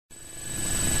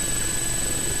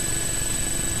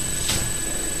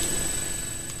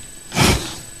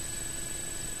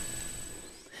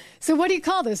So what do you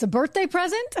call this? A birthday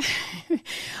present?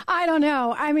 I don't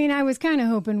know. I mean, I was kind of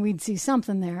hoping we'd see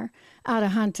something there out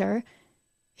of Hunter.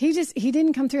 He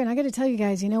didn't come through. And I got to tell you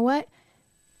guys, you know what?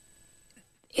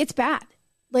 It's bad.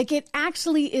 Like, it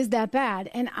actually is that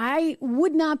bad. And I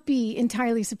would not be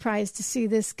entirely surprised to see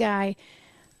this guy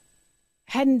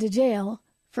heading to jail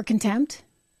for contempt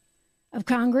of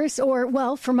Congress or,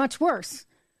 well, for much worse.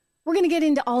 We're going to get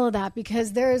into all of that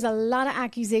because there's a lot of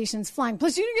accusations flying.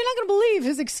 Plus, you're not going to believe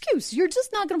his excuse. You're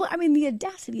just not going to believe. I mean, the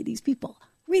audacity of these people,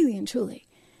 really and truly.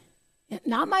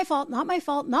 Not my fault, not my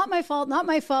fault, not my fault, not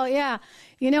my fault. Yeah.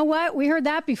 You know what? We heard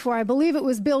that before. I believe it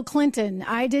was Bill Clinton.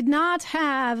 I did not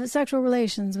have sexual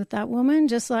relations with that woman,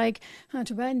 just like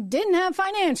Hunter Biden didn't have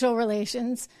financial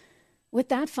relations with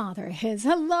that father of his.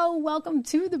 Hello, welcome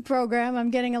to the program.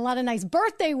 I'm getting a lot of nice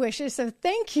birthday wishes, so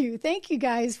thank you. Thank you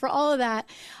guys for all of that.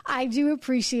 I do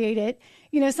appreciate it.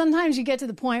 You know, sometimes you get to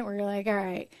the point where you're like, all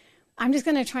right, I'm just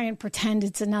going to try and pretend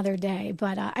it's another day,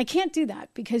 but I can't do that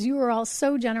because you are all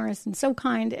so generous and so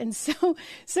kind and so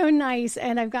nice,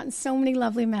 and I've gotten so many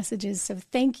lovely messages, so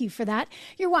thank you for that.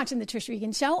 You're watching The Trish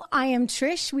Regan Show. I am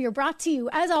Trish. We are brought to you,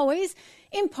 as always,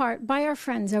 in part by our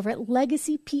friends over at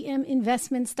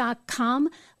LegacyPMInvestments.com.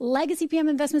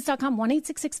 LegacyPMInvestments.com,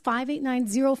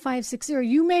 1-866-589-0560.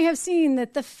 You may have seen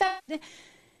that the Fed,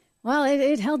 well,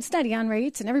 it held steady on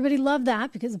rates, and everybody loved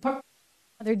that because the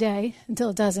other day until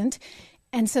it doesn't.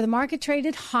 And so the market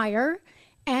traded higher.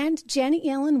 And Janet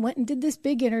Yellen went and did this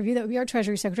big interview. That would be our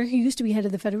Treasury Secretary, who used to be head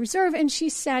of the Federal Reserve. And she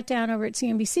sat down over at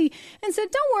CNBC and said,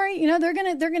 don't worry, you know, they're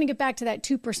going to get back to that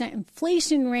 2%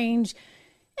 inflation range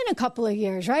in a couple of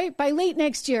years, right? By late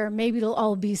next year, maybe it'll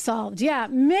all be solved. Yeah,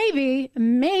 maybe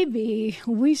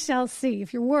we shall see.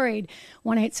 If you're worried,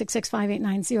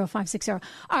 1-866-589-0560.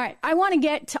 All right, I want to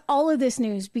get to all of this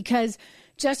news because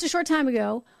just a short time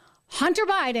ago, Hunter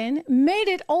Biden made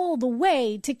it all the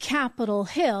way to Capitol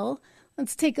Hill.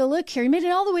 Let's take a look here. He made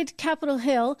it all the way to Capitol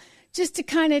Hill just to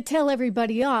kind of tell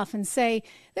everybody off and say,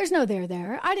 there's no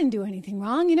there. I didn't do anything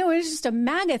wrong. You know, it's just a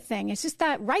MAGA thing. It's just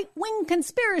that right-wing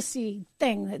conspiracy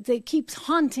thing that keeps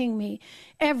haunting me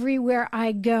everywhere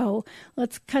I go.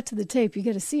 Let's cut to the tape. You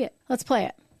got to see it. Let's play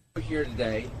it. We're here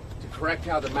today to correct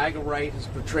how the MAGA right has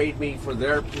portrayed me for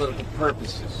their political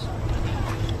purposes.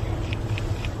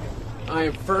 I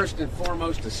am first and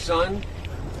foremost a son,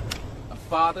 a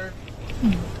father,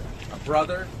 a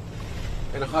brother,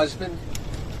 and a husband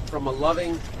from a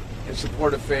loving and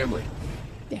supportive family.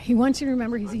 Yeah, he wants you to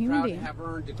remember he's a human being. I'm proud to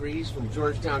have earned degrees from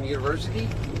Georgetown University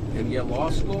and Yale Law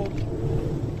School.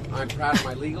 I'm proud of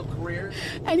my legal career.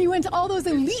 And he went to all those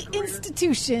elite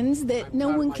institutions that no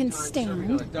one can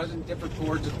stand. On a dozen different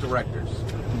boards of directors.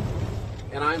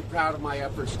 And I'm proud of my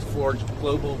efforts to forge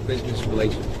global business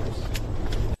relationships.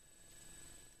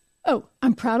 Oh,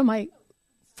 I'm proud of my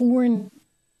foreign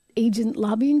agent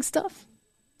lobbying stuff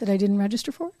that I didn't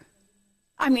register for.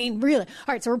 I mean, really. All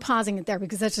right, so we're pausing it there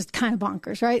because that's just kind of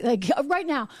bonkers, right? Like right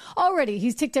now, already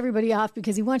he's ticked everybody off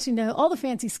because he wants you to know all the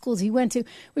fancy schools he went to,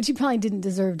 which he probably didn't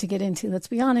deserve to get into, let's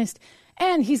be honest.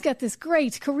 And he's got this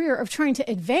great career of trying to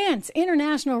advance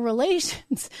international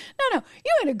relations. No,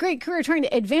 you had a great career trying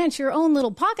to advance your own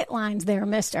little pocket lines there,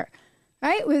 mister.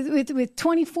 Right? With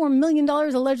 $24 million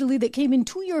allegedly that came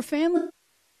into your family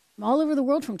from all over the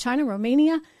world, from China,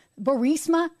 Romania,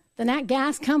 Burisma, the Nat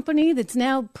Gas company that's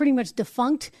now pretty much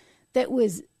defunct, that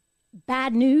was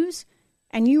bad news.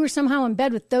 And you were somehow in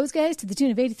bed with those guys to the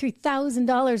tune of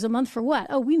 $83,000 a month for what?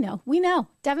 Oh, we know.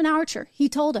 Devin Archer, he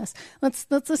told us. Let's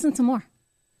listen some more.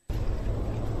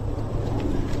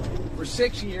 For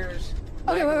 6 years.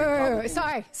 Okay, wait.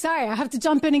 Sorry. I have to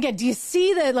jump in again. Do you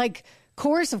see the,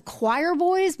 chorus of choir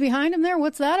boys behind him there?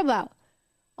 What's that about?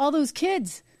 All those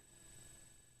kids.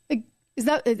 Is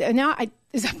that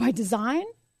by design?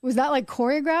 Was that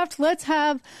choreographed? Let's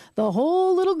have the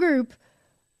whole little group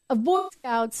of Boy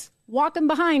Scouts walking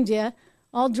behind you,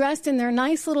 all dressed in their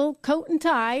nice little coat and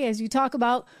tie as you talk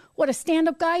about what a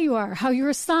stand-up guy you are, how you're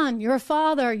a son, you're a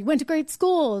father, you went to great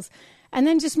schools. And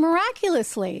then just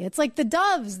miraculously, it's like the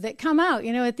doves that come out,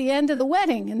 at the end of the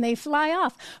wedding and they fly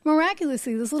off.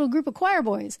 Miraculously, this little group of choir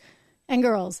boys and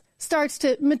girls starts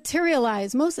to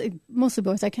materialize, mostly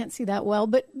boys, I can't see that well,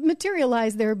 but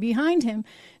materialize there behind him,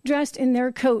 dressed in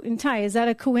their coat and tie. Is that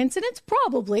a coincidence?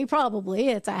 Probably.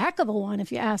 It's a heck of a one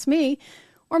if you ask me.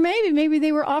 Or maybe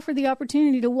they were offered the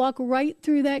opportunity to walk right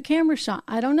through that camera shot.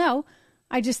 I don't know.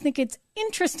 I just think it's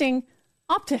interesting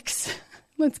optics.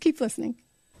 Let's keep listening.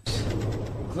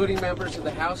 Including members of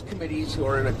the House committees who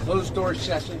are in a closed-door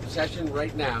session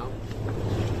right now,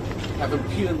 have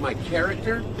impugned my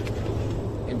character,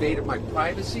 invaded my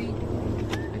privacy,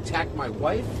 attacked my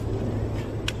wife,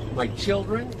 my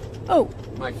children,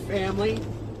 my family,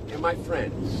 and my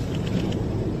friends.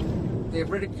 They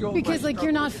have ridiculed because, my like,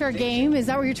 you're not fair addiction. game? Is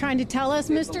that what you're trying to tell us,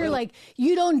 mister? Like,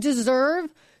 you don't deserve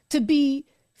to be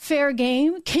fair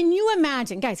game? Can you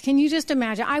imagine? Guys, can you just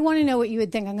imagine? I want to know what you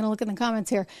would think. I'm going to look in the comments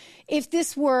here. If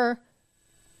this were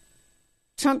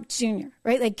Trump Jr.,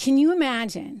 right? Like, can you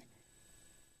imagine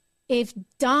if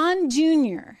Don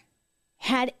Jr.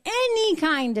 had any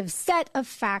kind of set of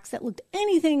facts that looked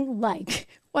anything like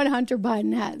what Hunter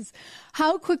Biden has?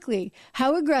 How quickly,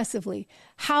 how aggressively,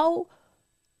 how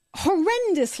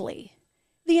horrendously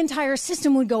the entire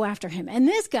system would go after him. And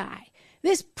this guy,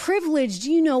 this privileged,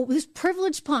 this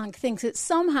privileged punk thinks that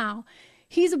somehow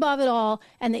he's above it all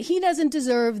and that he doesn't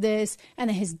deserve this and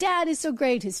that his dad is so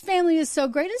great, his family is so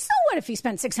great. And so what if he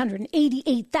spent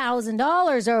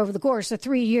 $688,000 over the course of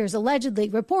 3 years, allegedly,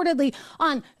 reportedly,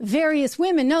 on various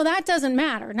women? No, that doesn't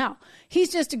matter. No, he's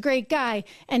just a great guy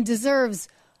and deserves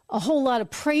a whole lot of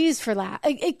praise for that.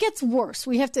 It gets worse.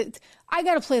 I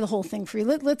got to play the whole thing for you.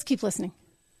 Let's keep listening.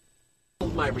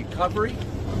 My recovery,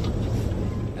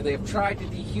 and they have tried to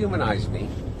dehumanize me,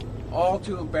 all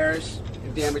to embarrass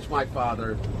and damage my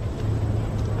father,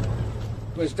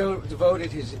 who has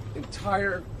devoted his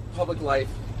entire public life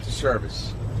to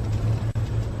service.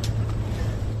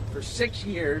 For 6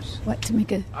 years,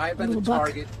 I've been the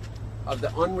target of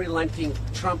the unrelenting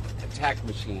Trump attack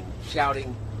machine,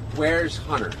 shouting, "Where's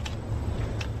Hunter?"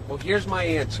 Well, here's my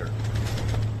answer.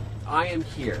 I am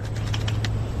here.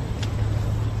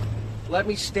 Let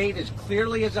me state as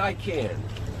clearly as I can.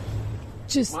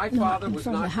 My father was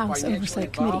not financially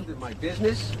involved in my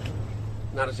business,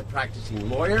 not as a practicing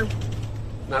lawyer,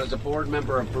 not as a board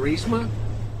member of Burisma,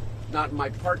 not in my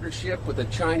partnership with a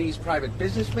Chinese private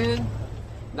businessman,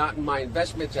 not in my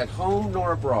investments at home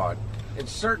nor abroad, and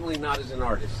certainly not as an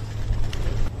artist.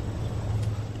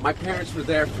 My parents were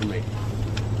there for me.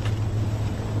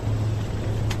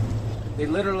 They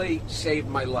literally saved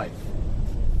my life.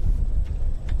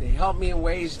 They helped me in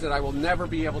ways that I will never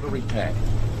be able to repay.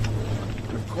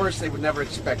 And of course, they would never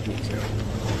expect me to.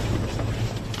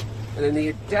 And in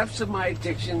the depths of my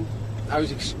addiction, I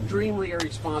was extremely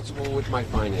irresponsible with my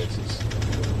finances.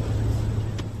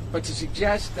 But to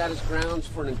suggest that is grounds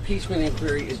for an impeachment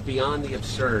inquiry is beyond the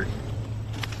absurd.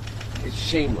 It's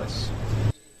shameless.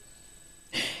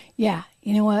 Yeah,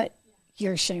 you know what?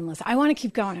 You're shameless. I want to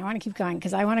keep going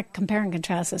because I want to compare and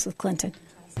contrast this with Clinton.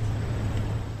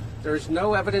 There is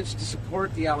no evidence to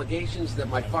support the allegations that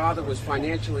my father was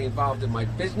financially involved in my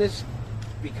business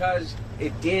because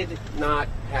it did not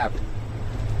happen.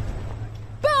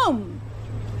 Boom!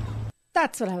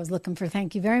 That's what I was looking for.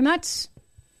 Thank you very much.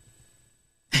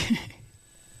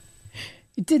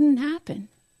 It didn't happen.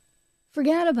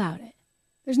 Forget about it.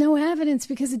 There's no evidence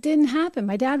because it didn't happen.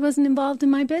 My dad wasn't involved in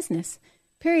my business.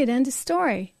 Period. End of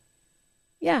story.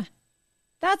 Yeah.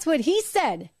 That's what he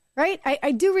said, right?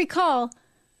 I do recall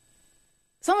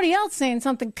somebody else saying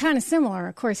something kind of similar.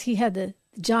 Of course, he had the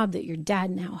job that your dad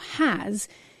now has.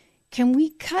 Can we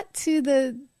cut to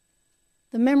the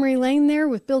memory lane there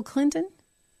with Bill Clinton?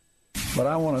 But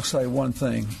I want to say one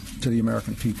thing to the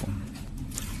American people.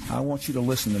 I want you to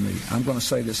listen to me. I'm going to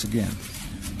say this again.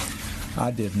 I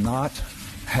did not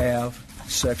have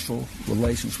sexual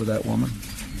relations with that woman,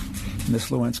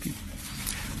 Miss Lewinsky.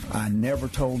 I never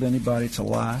told anybody to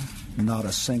lie, not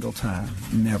a single time,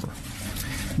 never.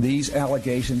 These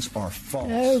allegations are false.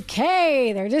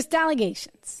 Okay, they're just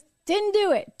allegations. Didn't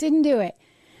do it.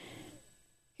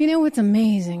 You know what's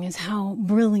amazing is how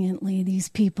brilliantly these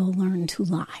people learn to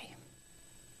lie.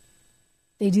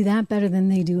 They do that better than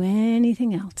they do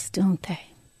anything else, don't they?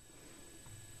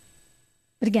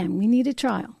 But again, we need a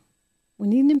trial. We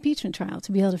need an impeachment trial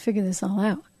to be able to figure this all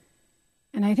out.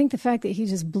 And I think the fact that he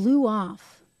just blew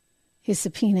off his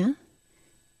subpoena,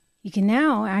 he can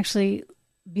now actually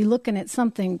be looking at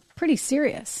something pretty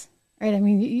serious, right? I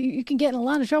mean, you can get in a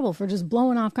lot of trouble for just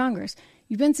blowing off Congress.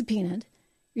 You've been subpoenaed.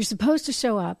 You're supposed to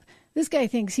show up. This guy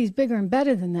thinks he's bigger and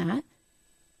better than that,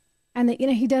 and that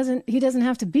he doesn't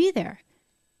have to be there.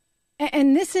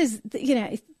 And this is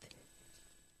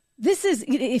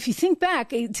if you think back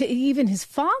to even his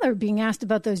father being asked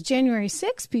about those January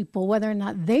 6 people, whether or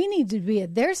not they need to be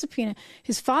at their subpoena,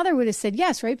 his father would have said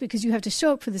yes, right? Because you have to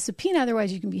show up for the subpoena.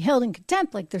 Otherwise, you can be held in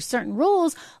contempt. Like there's certain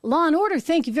rules, law and order.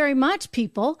 Thank you very much,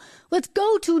 people. Let's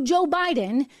go to Joe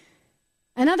Biden.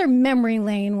 Another memory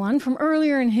lane one from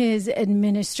earlier in his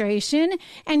administration.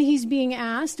 And he's being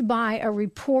asked by a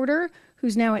reporter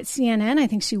who's now at CNN, I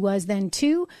think she was then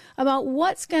too, about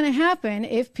what's going to happen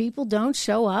if people don't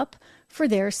show up for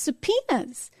their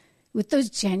subpoenas with those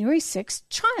January 6th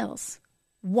trials.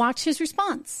 Watch his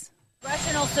response.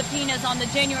 Congressional subpoenas on the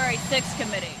January 6th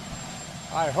committee.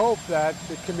 I hope that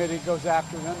the committee goes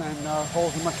after them and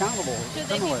holds them accountable. Should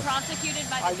they be prosecuted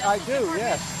by the Justice I do, Department?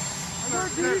 yes.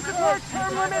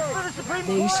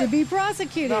 They should be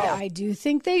prosecuted. No. I do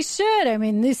think they should. I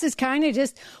mean, this is kind of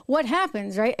just what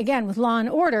happens, right? Again, with law and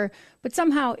order. But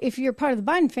somehow, if you're part of the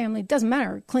Biden family, it doesn't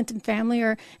matter, Clinton family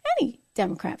or any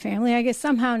Democrat family, I guess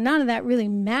somehow none of that really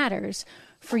matters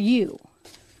for you.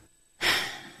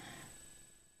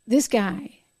 This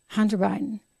guy, Hunter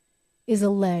Biden, is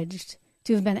alleged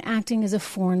to have been acting as a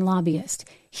foreign lobbyist.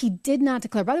 He did not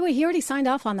declare. By the way, he already signed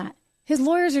off on that. His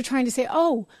lawyers are trying to say,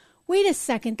 oh, wait a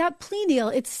second, that plea deal,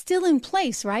 it's still in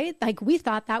place, right? Like we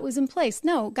thought that was in place.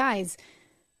 No, guys,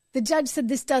 the judge said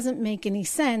this doesn't make any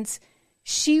sense.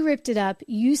 She ripped it up.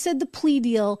 You said the plea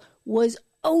deal was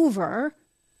over.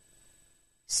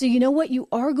 So you know what? You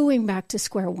are going back to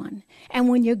square one. And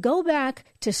when you go back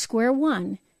to square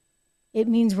one, it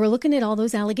means we're looking at all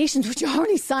those allegations, which you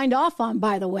already signed off on,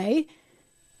 by the way.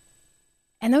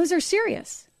 And those are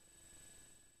serious.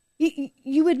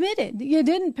 You admitted you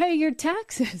didn't pay your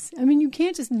taxes. I mean, you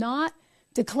can't just not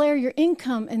declare your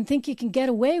income and think you can get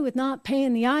away with not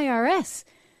paying the IRS.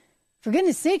 For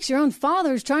goodness sakes, your own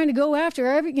father's trying to go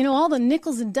after all the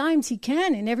nickels and dimes he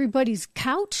can in everybody's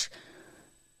couch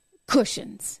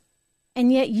cushions.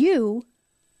 And yet you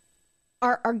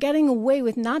are getting away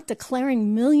with not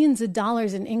declaring millions of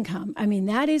dollars in income. I mean,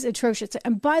 that is atrocious.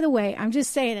 And by the way, I'm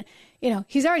just saying,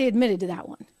 he's already admitted to that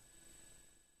one.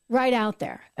 Right out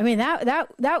there. I mean,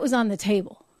 that was on the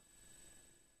table.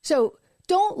 So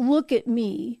don't look at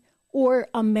me or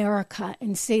America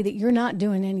and say that you're not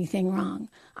doing anything wrong.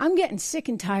 I'm getting sick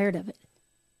and tired of it.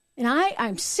 And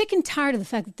I'm sick and tired of the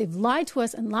fact that they've lied to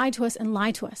us and lied to us and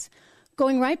lied to us.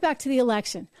 Going right back to the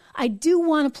election, I do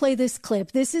want to play this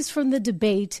clip. This is from the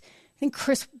debate. I think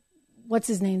Chris, what's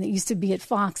his name, that used to be at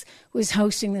Fox, was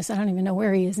hosting this. I don't even know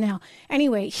where he is now.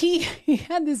 Anyway, he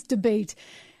had this debate,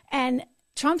 and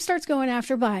Trump starts going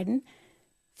after Biden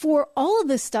for all of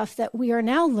this stuff that we are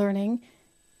now learning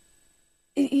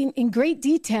in great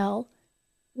detail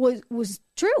was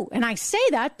true. And I say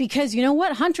that because, you know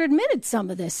what? Hunter admitted some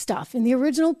of this stuff in the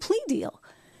original plea deal.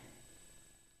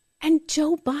 And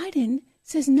Joe Biden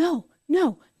says, no,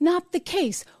 not the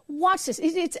case. Watch this.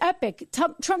 It's epic.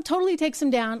 Trump totally takes him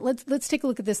down. Let's take a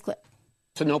look at this clip.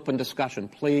 It's an open discussion,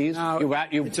 please. No,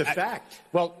 it's a fact.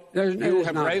 Well, you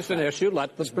have raised an issue.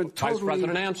 Let the Vice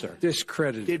President answer.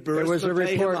 Discredited. Did Burisma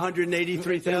pay him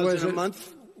 $183,000 a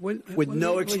month with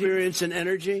no experience in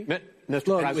energy?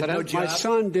 Mr. President, my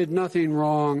son did nothing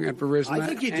wrong at Burisma. I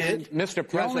think he did. Mr.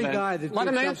 President, let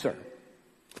him answer.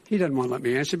 He doesn't want to let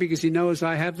me answer because he knows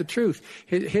I have the truth.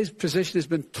 His position has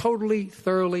been totally,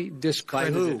 thoroughly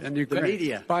discredited. By who? The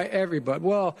media? By everybody.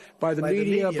 Well, by the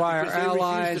media, by our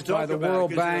allies, by the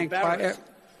World Bank,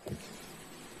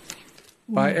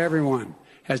 by everyone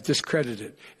has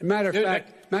discredited. Matter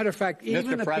of fact,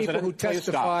 even the people who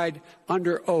testified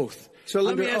under oath. So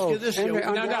let me ask you this. No,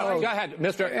 go ahead,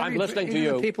 Mr. I'm listening to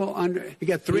you. You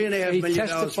got $3.5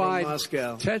 million from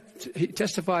Moscow. He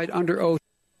testified under oath.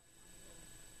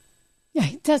 Yeah,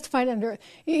 he testified under.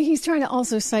 He's trying to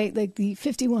also cite like the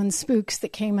 51 spooks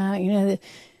that came out. The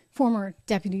former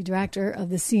deputy director of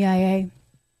the CIA,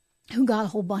 who got a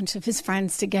whole bunch of his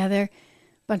friends together, a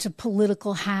bunch of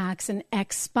political hacks and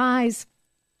ex-spies,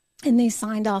 and they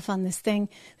signed off on this thing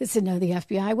that said no, the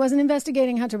FBI wasn't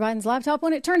investigating Hunter Biden's laptop.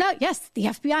 When it turned out, yes, the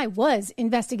FBI was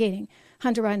investigating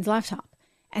Hunter Biden's laptop,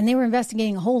 and they were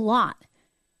investigating a whole lot.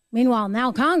 Meanwhile,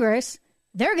 now Congress,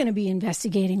 they're going to be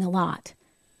investigating a lot.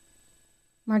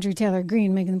 Marjorie Taylor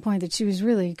Greene making the point that she was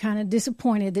really kind of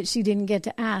disappointed that she didn't get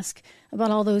to ask about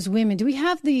all those women. Do we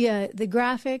have the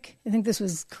graphic? I think this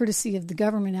was courtesy of the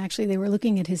government, actually. They were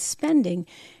looking at his spending,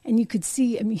 and you could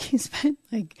see, I mean, he spent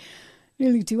like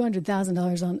nearly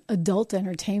 $200,000 on adult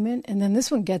entertainment. And then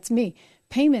this one gets me.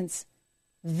 Payments,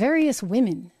 various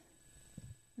women.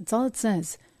 That's all it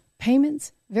says.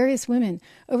 Payments, various women.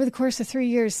 Over the course of 3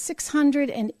 years,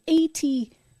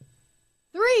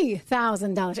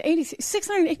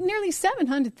 $683,000, nearly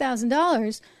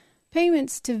 $700,000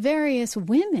 payments to various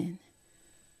women.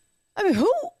 I mean,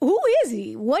 who is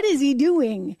he? What is he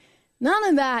doing? None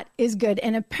of that is good.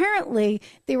 And apparently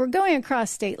they were going across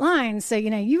state lines. So,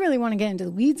 you really want to get into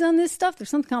the weeds on this stuff. There's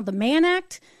something called the Mann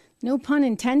Act, no pun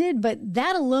intended, but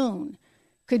that alone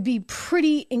could be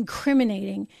pretty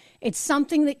incriminating. It's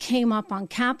something that came up on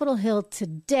Capitol Hill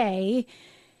today.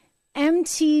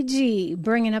 MTG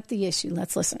bringing up the issue.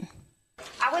 Let's listen.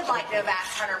 I would like to have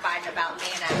asked Hunter Biden about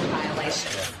Mann Act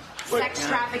violations. Sex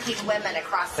trafficking women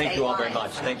across state lines. Thank you all very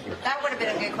much. Thank you. That would have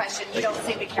been a good question. You don't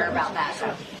seem to care about that,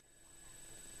 though.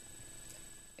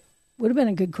 Would have been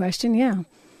a good question, yeah.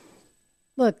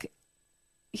 Look,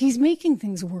 he's making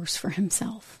things worse for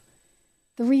himself.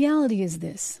 The reality is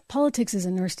this. Politics is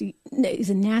a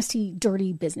nasty,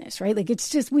 dirty business, right? Like, it's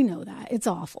just, we know that. It's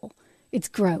awful. It's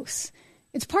gross.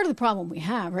 It's part of the problem we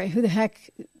have, right? Who the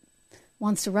heck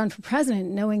wants to run for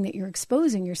president knowing that you're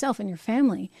exposing yourself and your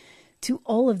family to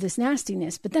all of this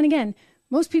nastiness? But then again,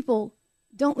 most people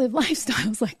don't live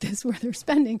lifestyles like this where they're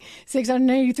spending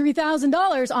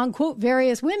 $683,000 on, quote,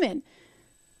 various women,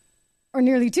 or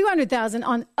nearly $200,000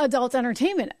 on adult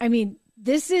entertainment. I mean,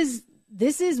 this is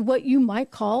what you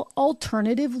might call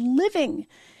alternative living.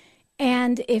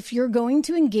 And if you're going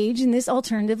to engage in this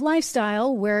alternative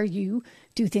lifestyle where you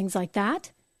do things like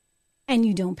that and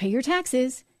you don't pay your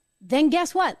taxes, then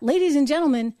guess what? Ladies and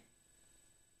gentlemen,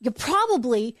 you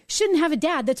probably shouldn't have a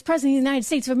dad that's president of the United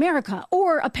States of America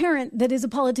or a parent that is a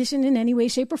politician in any way,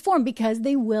 shape, or form, because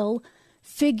they will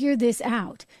figure this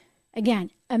out. Again,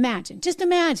 just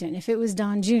imagine if it was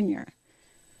Don Jr.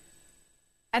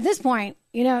 At this point,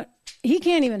 he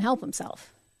can't even help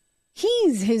himself.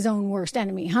 He's his own worst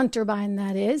enemy, Hunter Biden,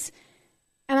 that is.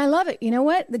 And I love it. You know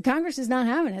what? The Congress is not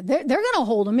having it. They're going to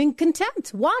hold him in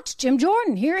contempt. Watch Jim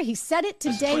Jordan here. He said it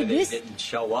today. He didn't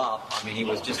show up. I mean, he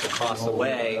was just across the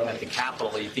way at the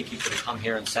Capitol. You think he could have come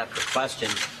here and set the question?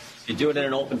 If you do it in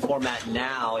an open format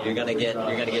now, you're going to get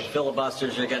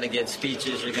filibusters. You're going to get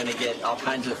speeches. You're going to get all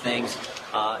kinds of things.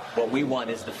 What we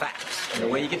want is the facts. And the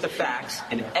way you get the facts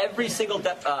in every single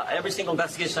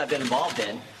investigation I've been involved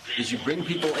in is you bring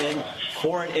people in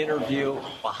for an interview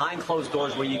behind closed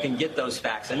doors where you can get those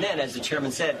facts. And then, as the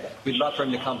chairman said, we'd love for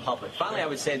him to come public. Finally, I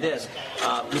would say this.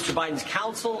 Mr. Biden's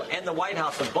counsel and the White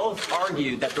House have both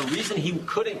argued that the reason he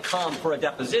couldn't come for a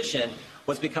deposition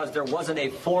was because there wasn't a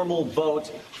formal vote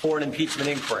for an impeachment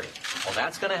inquiry. Well,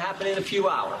 that's going to happen in a few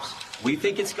hours. We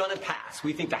think it's going to pass.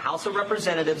 We think the House of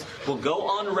Representatives will go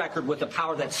on record with the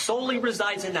power that solely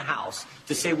resides in the House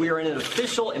to say we are in an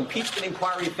official impeachment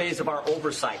inquiry phase of our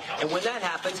oversight. And when that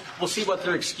happens, we'll see what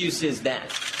their excuse is then.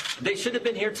 They should have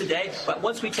been here today, but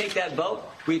once we take that vote,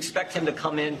 we expect him to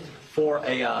come in for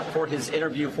his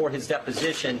interview, for his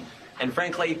deposition. And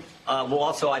frankly, we'll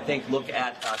also, I think, look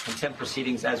at contempt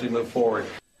proceedings as we move forward.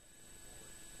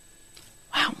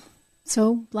 Wow.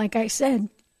 So, like I said,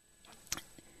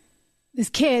 this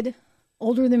kid,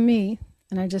 older than me,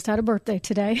 and I just had a birthday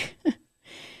today,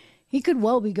 he could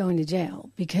well be going to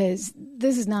jail because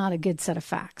this is not a good set of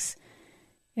facts.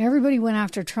 Everybody went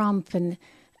after Trump and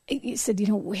he said,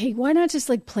 hey, why not just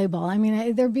play ball? I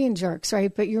mean, they're being jerks,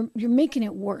 right? But you're making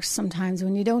it worse sometimes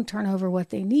when you don't turn over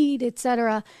what they need, et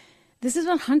cetera. This is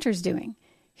what Hunter's doing.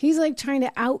 He's trying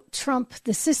to out-Trump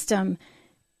the system,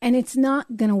 and it's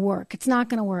not going to work. It's not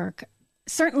going to work.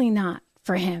 Certainly not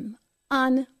for him.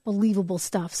 Unbelievable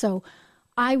stuff. So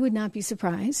I would not be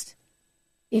surprised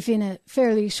if in a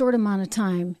fairly short amount of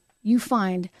time you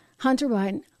find Hunter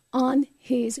Biden on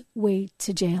his way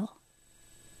to jail.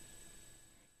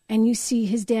 And you see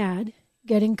his dad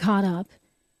getting caught up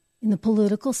in the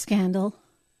political scandal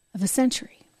of a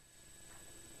century.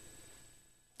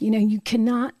 You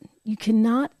cannot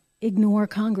ignore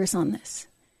Congress on this.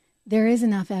 There is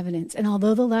enough evidence. And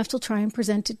although the left will try and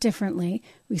present it differently,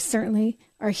 we certainly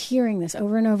are hearing this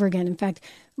over and over again. In fact,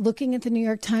 looking at the New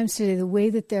York Times today, the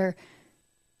way that they're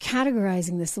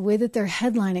categorizing this, the way that they're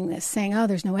headlining this, saying, oh,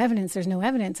 there's no evidence.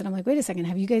 And I'm like, wait a second,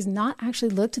 have you guys not actually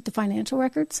looked at the financial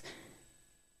records?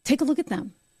 Take a look at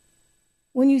them.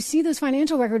 When you see those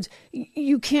financial records,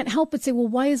 you can't help but say, well,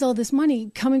 why is all this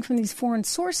money coming from these foreign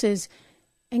sources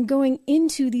and going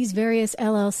into these various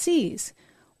LLCs?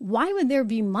 Why would there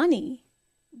be money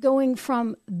going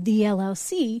from the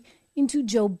LLC into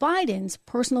Joe Biden's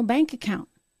personal bank account?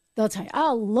 They'll tell you,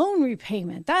 loan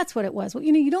repayment. That's what it was. Well,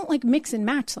 you don't mix and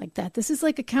match like that. This is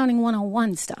accounting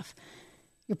 101 stuff.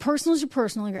 Your personal is your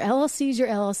personal. Your LLC is your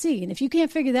LLC. And if you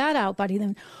can't figure that out, buddy,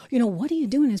 then, what are you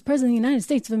doing as president of the United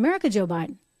States of America, Joe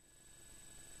Biden?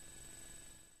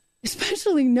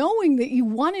 Especially knowing that you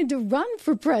wanted to run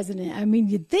for president. I mean,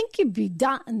 you'd think you'd be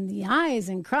dotting the I's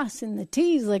and crossing the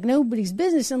T's like nobody's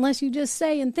business unless you just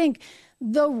say and think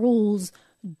the rules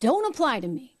don't apply to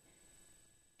me.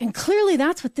 And clearly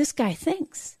that's what this guy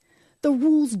thinks. The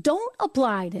rules don't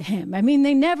apply to him. I mean,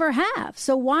 they never have.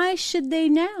 So why should they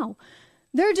now?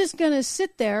 They're just going to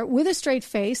sit there with a straight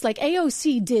face like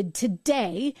AOC did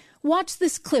today. Watch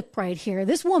this clip right here.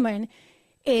 This woman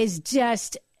is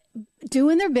just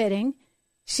doing their bidding.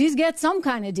 She's got some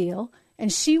kind of deal,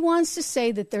 and she wants to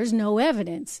say that there's no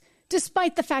evidence,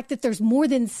 despite the fact that there's more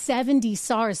than 70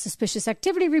 SARS suspicious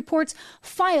activity reports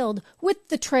filed with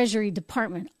the Treasury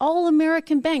Department. All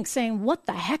American banks saying, what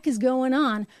the heck is going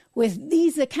on with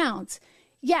these accounts?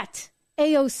 Yet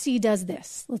AOC does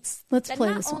this. Let's play this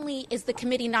one. Not only is the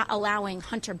committee not allowing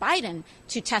Hunter Biden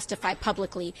to testify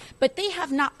publicly, but they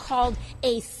have not called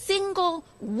a single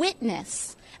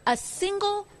witness, a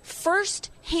single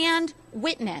first-hand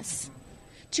witness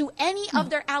to any of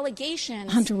their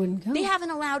allegations. Hunter wouldn't go. They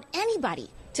haven't allowed anybody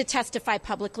to testify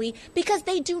publicly because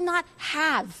they do not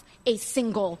have a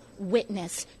single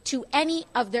witness to any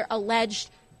of their alleged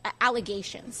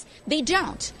allegations. They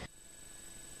don't.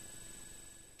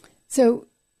 So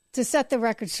to set the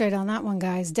record straight on that one,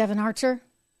 guys, Devon Archer,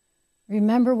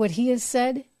 remember what he has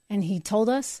said, and he told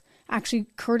us, actually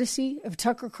courtesy of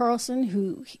Tucker Carlson,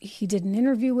 who he did an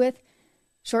interview with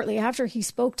shortly after he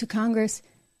spoke to Congress.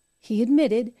 He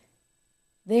admitted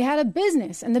they had a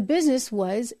business, and the business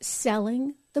was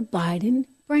selling the Biden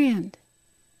brand.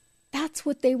 That's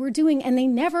what they were doing, and they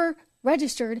never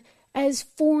registered as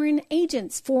foreign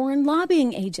agents, foreign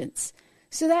lobbying agents.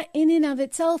 So that in and of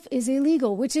itself is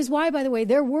illegal, which is why, by the way,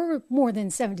 there were more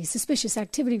than 70 suspicious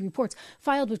activity reports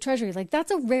filed with Treasury. Like,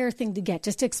 that's a rare thing to get.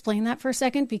 Just to explain that for a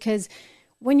second, because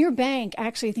when your bank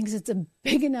actually thinks it's a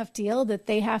big enough deal that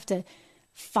they have to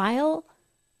file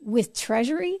with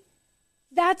Treasury,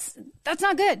 that's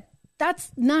not good.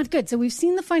 That's not good. So we've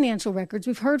seen the financial records.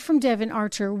 We've heard from Devon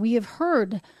Archer. We have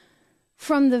heard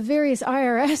from the various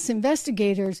IRS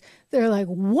investigators. They're like,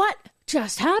 what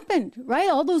just happened, right?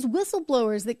 All those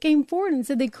whistleblowers that came forward and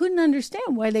said they couldn't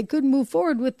understand why they couldn't move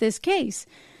forward with this case.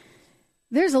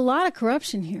 There's a lot of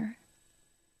corruption here.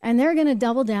 And they're going to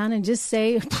double down and just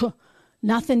say,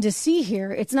 nothing to see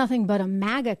here. It's nothing but a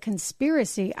MAGA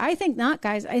conspiracy. I think not,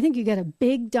 guys. I think you got a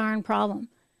big darn problem.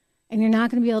 And you're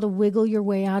not going to be able to wiggle your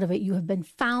way out of it. You have been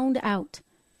found out.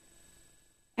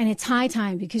 And it's high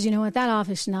time, because you know what? That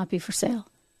office should not be for sale.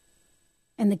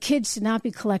 And the kids should not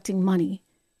be collecting money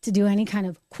to do any kind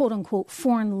of quote-unquote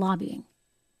foreign lobbying.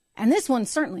 And this one,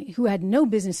 certainly, who had no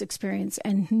business experience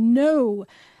and no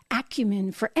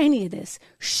acumen for any of this,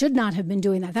 should not have been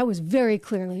doing that. That was very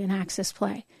clearly an Axis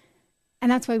play.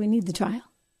 And that's why we need the trial.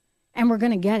 And we're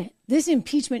going to get it. This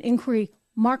impeachment inquiry,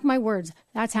 mark my words,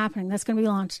 that's happening. That's going to be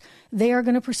launched. They are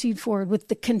going to proceed forward with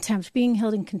the contempt, being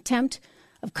held in contempt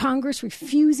of Congress,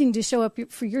 refusing to show up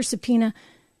for your subpoena.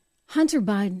 Hunter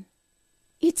Biden,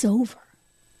 it's over.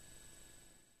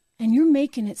 And you're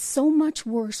making it so much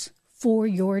worse for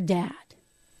your dad.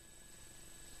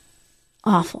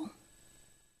 Awful.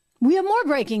 We have more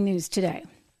breaking news today.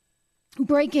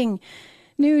 Breaking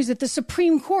news that the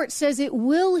Supreme Court says it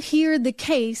will hear the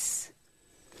case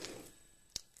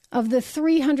of the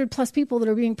 300 plus people that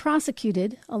are being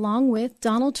prosecuted, along with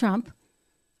Donald Trump,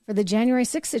 for the January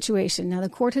 6th situation. Now, the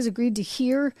court has agreed to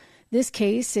hear this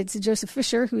case. It's Joseph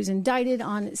Fisher, who is indicted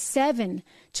on 7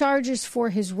 charges for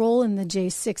his role in the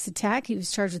J6 attack. He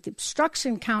was charged with the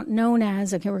obstruction count known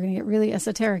as, okay, we're going to get really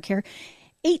esoteric here,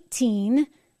 18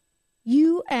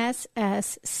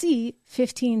 USSC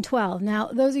 1512. Now,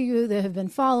 those of you that have been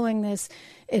following this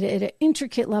at an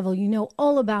intricate level, you know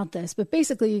all about this. But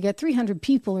basically, you get 300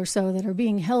 people or so that are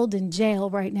being held in jail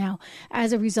right now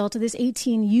as a result of this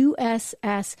 18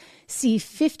 USSC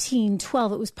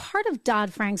 1512. It was part of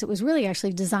Dodd-Frank's. It was really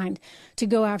actually designed to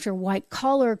go after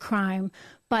white-collar crime,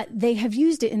 but they have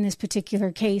used it in this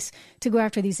particular case to go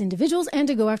after these individuals and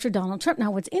to go after Donald Trump.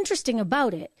 Now, what's interesting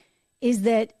about it is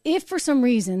that if for some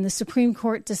reason the Supreme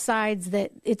Court decides that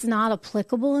it's not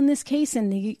applicable in this case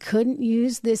and they couldn't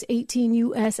use this 18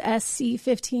 USSC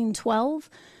 1512,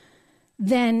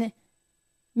 then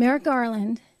Merrick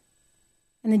Garland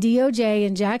and the DOJ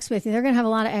and Jack Smith, they're going to have a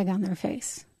lot of egg on their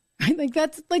face. Right? Like,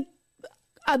 that's like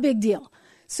a big deal.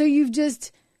 So you've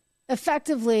just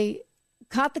effectively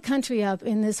caught the country up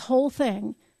in this whole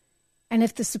thing. And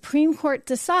if the Supreme Court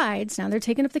decides, now they're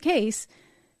taking up the case,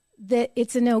 that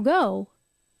it's a no-go,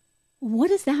 what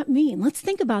does that mean? Let's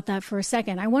think about that for a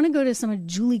second. I want to go to some of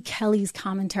Julie Kelly's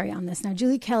commentary on this. Now,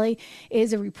 Julie Kelly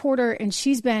is a reporter, and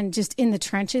she's been just in the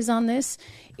trenches on this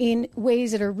in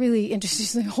ways that are really interesting.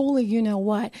 She's like, holy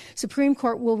you-know-what. Supreme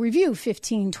Court will review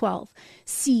 1512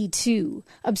 C2,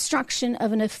 obstruction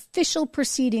of an official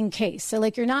proceeding case. So,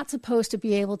 like, you're not supposed to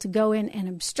be able to go in and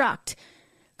obstruct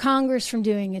Congress from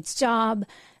doing its job.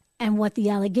 And what the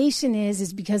allegation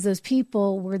is because those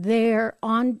people were there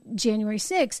on January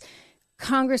 6th,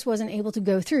 Congress wasn't able to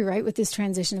go through, right, with this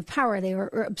transition of power. They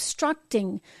were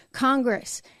obstructing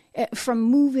Congress from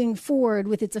moving forward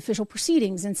with its official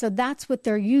proceedings. And so that's what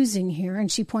they're using here.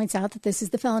 And she points out that this is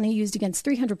the felony used against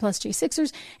 300 plus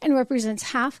J6ers and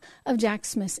represents half of Jack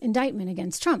Smith's indictment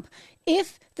against Trump.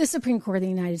 If the Supreme Court of the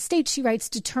United States, she writes,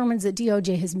 determines that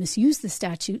DOJ has misused the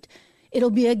statute,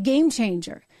 it'll be a game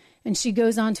changer. And she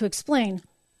goes on to explain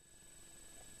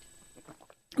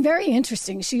very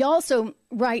interesting. She also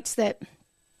writes that,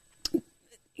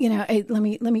 let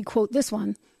me quote this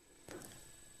one.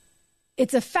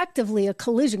 It's effectively a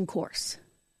collision course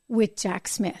with Jack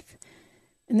Smith.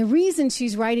 And the reason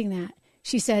she's writing that,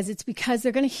 she says, it's because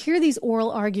they're going to hear these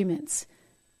oral arguments.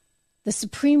 The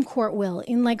Supreme Court will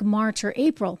in like March or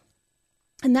April.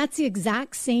 And that's the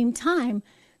exact same time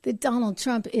that Donald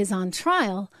Trump is on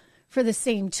trial for the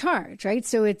same charge, right?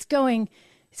 So it's going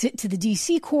to the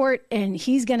D.C. court, and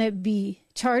he's going to be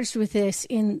charged with this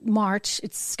in March.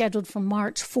 It's scheduled for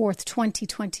March 4th,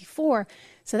 2024.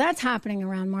 So that's happening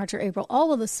around March or April.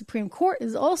 All of the Supreme Court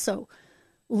is also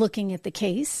looking at the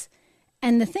case.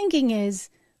 And the thinking is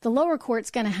the lower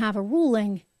court's going to have a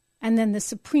ruling, and then the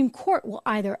Supreme Court will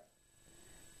either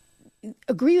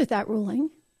agree with that ruling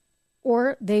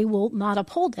or they will not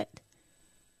uphold it.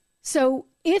 So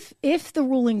if the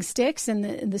ruling sticks and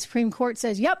the Supreme Court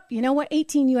says, yep, you know what,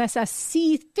 18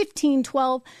 U.S.C.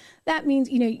 1512, that means,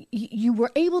 you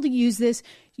were able to use this,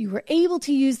 you were able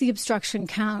to use the obstruction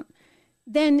count,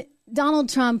 then Donald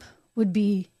Trump would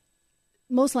be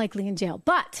most likely in jail.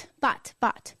 But,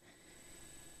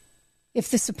 if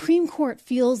the Supreme Court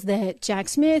feels that Jack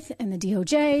Smith and the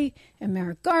DOJ and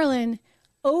Merrick Garland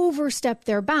overstepped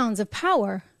their bounds of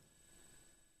power,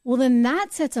 well, then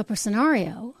that sets up a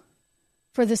scenario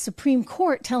for the Supreme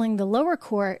Court telling the lower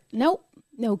court, nope,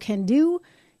 no can do,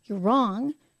 you're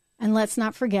wrong. And let's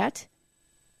not forget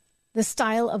the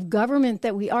style of government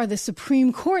that we are. The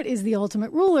Supreme Court is the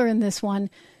ultimate ruler in this one.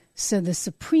 So the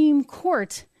Supreme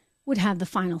Court would have the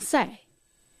final say.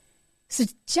 So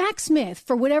Jack Smith,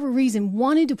 for whatever reason,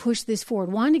 wanted to push this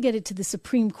forward, wanted to get it to the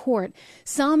Supreme Court.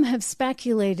 Some have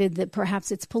speculated that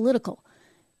perhaps it's political.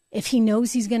 If he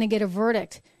knows he's going to get a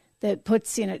verdict that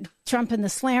puts Trump in the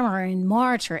slammer in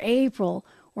March or April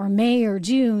or May or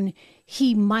June,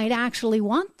 he might actually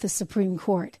want the Supreme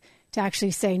Court to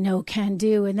actually say no can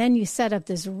do. And then you set up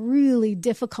this really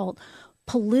difficult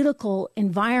political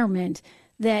environment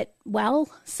that, well,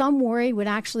 some worry would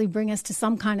actually bring us to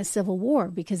some kind of civil war,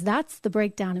 because that's the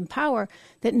breakdown in power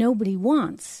that nobody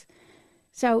wants.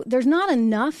 So there's not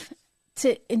enough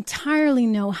to entirely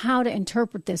know how to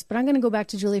interpret this. But I'm going to go back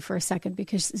to Julie for a second,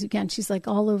 because, again, she's like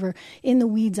all over in the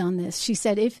weeds on this. She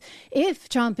said if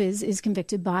Trump is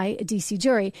convicted by a D.C.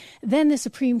 jury, then the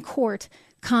Supreme Court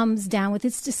comes down with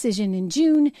its decision in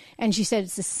June. And she said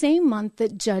it's the same month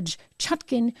that Judge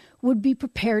Chutkan would be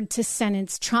prepared to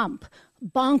sentence Trump.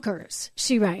 Bonkers,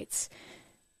 she writes.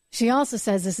 She also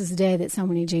says this is the day that so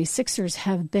many J6ers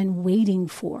have been waiting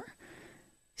for.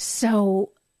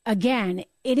 So, again,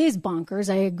 it is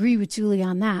bonkers. I agree with Julie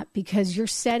on that, because you're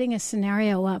setting a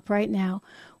scenario up right now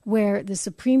where the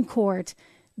Supreme Court,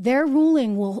 their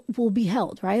ruling will be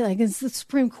held, right? Like, it's the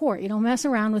Supreme Court. You don't mess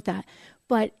around with that.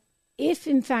 But if,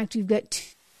 in fact, you've got two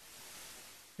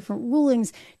different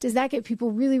rulings, does that get people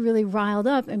really, really riled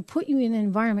up and put you in an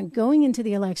environment going into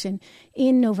the election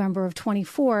in November of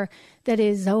 24 that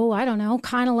is,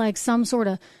 kind of like some sort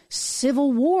of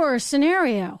civil war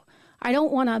scenario? I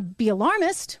don't want to be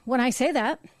alarmist when I say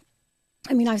that.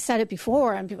 I mean, I've said it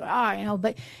before, and people,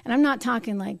 and I'm not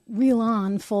talking like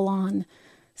full on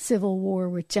civil war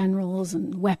with generals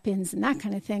and weapons and that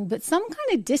kind of thing, but some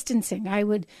kind of distancing. I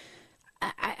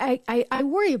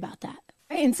worry about that.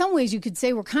 In some ways, you could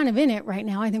say we're kind of in it right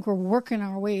now. I think we're working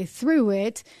our way through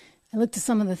it. I looked at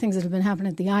some of the things that have been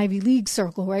happening at the Ivy League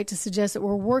circle, right, to suggest that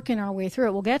we're working our way through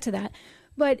it. We'll get to that.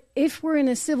 But if we're in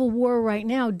a civil war right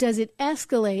now, does it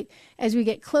escalate as we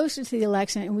get closer to the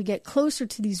election and we get closer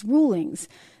to these rulings?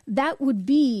 That would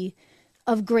be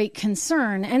of great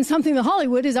concern, and something that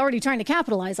Hollywood is already trying to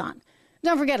capitalize on.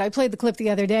 Don't forget, I played the clip the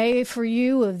other day for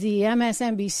you of the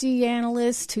MSNBC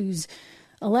analyst who's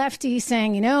a lefty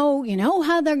saying, you know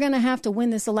how they're going to have to win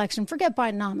this election. Forget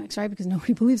Bidenomics, right? Because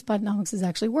nobody believes Bidenomics is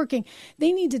actually working.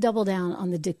 They need to double down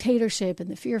on the dictatorship and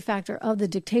the fear factor of the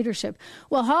dictatorship.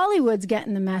 Well, Hollywood's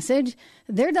getting the message.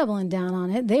 They're doubling down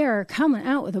on it. They are coming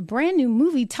out with a brand new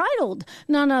movie titled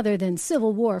none other than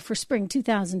Civil War for spring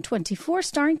 2024,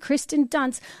 starring Kristen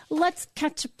Dunst. Let's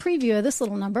catch a preview of this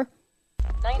little number.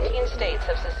 19 states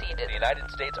have seceded. The United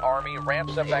States Army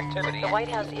ramps up activity. The White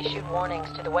House issued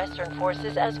warnings to the Western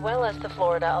forces as well as the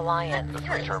Florida Alliance. The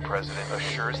three-term president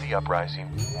assures the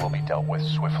uprising will be dealt with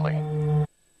swiftly.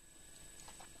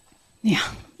 Yeah,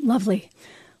 lovely.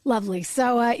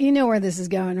 So you know where this is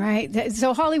going, right?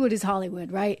 So Hollywood is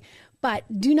Hollywood, right? But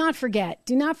do not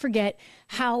forget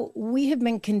how we have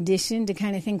been conditioned to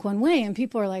kind of think one way, and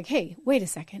people are like, hey, wait a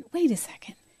second.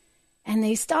 And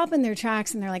they stop in their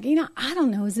tracks and they're like, I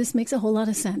don't know, this makes a whole lot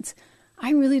of sense.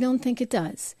 I really don't think it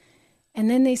does. And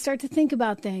then they start to think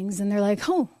about things and they're like,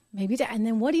 oh, maybe that. And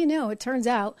then what do you know? It turns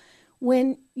out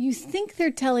when you think they're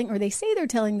telling, or they say they're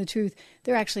telling the truth,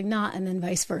 they're actually not, and then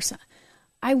vice versa.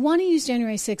 I want to use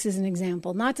January 6th as an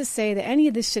example, not to say that any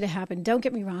of this should have happened. Don't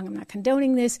get me wrong. I'm not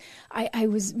condoning this. I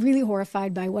was really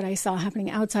horrified by what I saw happening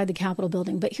outside the Capitol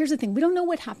building. But here's the thing. We don't know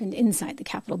what happened inside the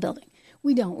Capitol building.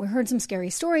 We don't. We heard some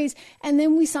scary stories, and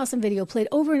then we saw some video played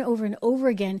over and over and over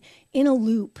again in a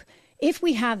loop. If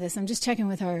we have this, I'm just checking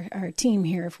with our team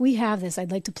here. If we have this,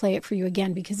 I'd like to play it for you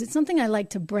again because it's something I like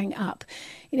to bring up.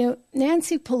 You know,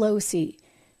 Nancy Pelosi,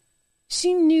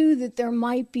 she knew that there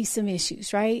might be some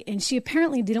issues, right? And she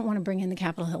apparently didn't want to bring in the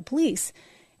Capitol Hill Police.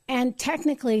 And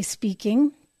technically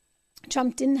speaking,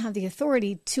 Trump didn't have the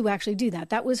authority to actually do that.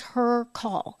 That was her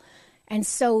call. And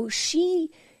so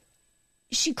she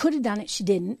could have done it. She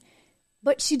didn't.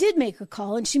 But she did make a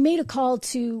call, and she made a call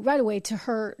right away to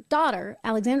her daughter,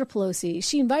 Alexandra Pelosi.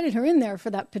 She invited her in there for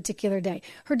that particular day.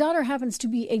 Her daughter happens to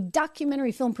be a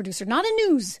documentary film producer, not a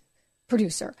news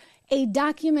producer, a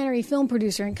documentary film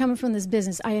producer. And coming from this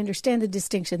business, I understand the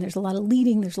distinction. There's a lot of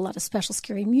leading. There's a lot of special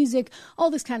scary music, all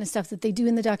this kind of stuff that they do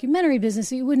in the documentary business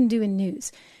that you wouldn't do in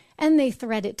news. And they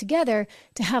thread it together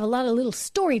to have a lot of little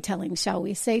storytelling, shall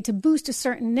we say, to boost a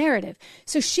certain narrative.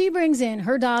 So she brings in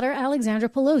her daughter, Alexandra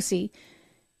Pelosi,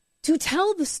 to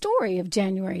tell the story of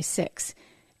January 6th.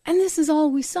 And this is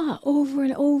all we saw over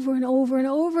and over and over and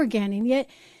over again. And yet,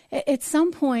 at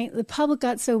some point, the public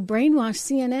got so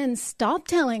brainwashed, CNN stopped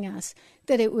telling us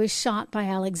that it was shot by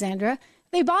Alexandra.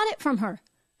 They bought it from her.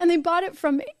 And they bought it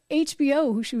from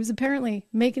HBO, who she was apparently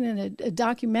making a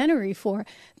documentary for.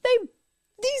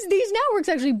 These networks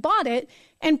actually bought it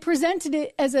and presented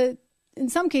it as in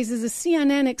some cases, a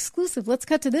CNN exclusive. Let's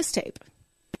cut to this tape.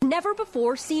 Never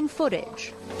before seen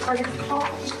footage.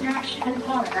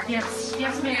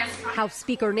 Yes, ma'am. House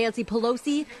Speaker Nancy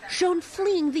Pelosi shown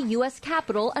fleeing the U.S.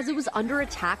 Capitol as it was under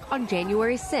attack on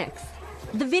January 6th.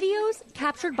 The videos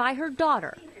captured by her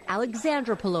daughter,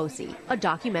 Alexandra Pelosi, a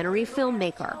documentary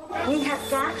filmmaker. We have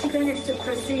got to finish the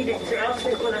proceedings or else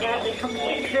it will have a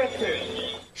complete victory.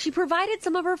 She provided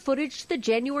some of her footage to the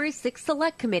January 6th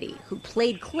Select Committee, who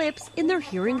played clips in their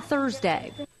hearing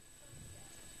Thursday.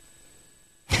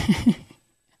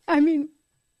 I mean,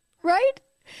 right?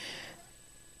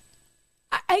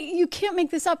 You can't make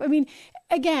this up. I mean,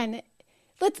 again,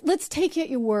 let's take you at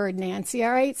your word, Nancy,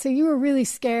 all right? So you were really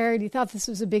scared. You thought this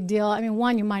was a big deal. I mean,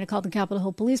 one, you might have called the Capitol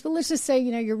Hill Police, but let's just say,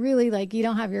 you're really you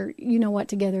don't have your you-know-what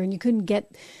together and you couldn't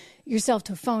get yourself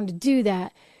to a phone to do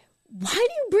that. Why do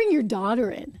you bring your daughter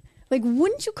in?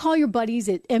 Wouldn't you call your buddies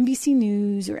at NBC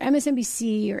News or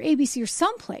MSNBC or ABC or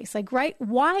someplace? Right?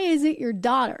 Why is it your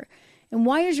daughter? And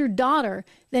why is your daughter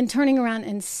then turning around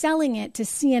and selling it to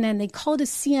CNN? They call it a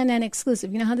CNN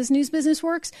exclusive. You know how this news business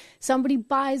works? Somebody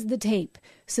buys the tape,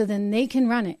 so then they can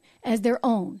run it as their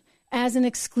own, as an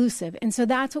exclusive. And so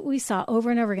that's what we saw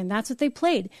over and over again. That's what they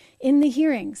played in the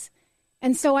hearings.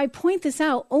 And so I point this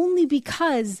out only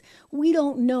because we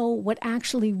don't know what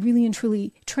actually really and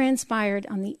truly transpired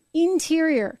on the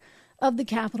interior of the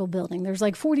Capitol building. There's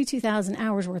 42,000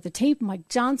 hours worth of tape. Mike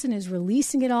Johnson is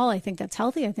releasing it all. I think that's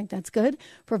healthy. I think that's good.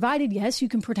 Provided, yes, you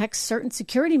can protect certain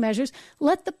security measures.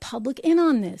 Let the public in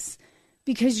on this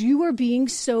because you are being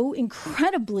so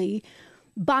incredibly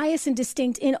biased and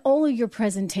distinct in all of your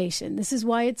presentation. This is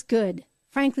why it's good.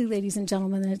 Frankly, ladies and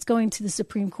gentlemen, that it's going to the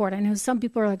Supreme Court. I know some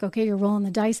people are like, okay, you're rolling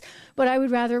the dice, but I would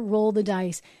rather roll the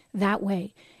dice that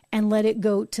way and let it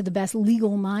go to the best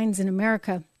legal minds in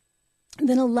America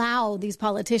than allow these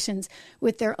politicians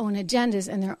with their own agendas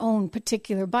and their own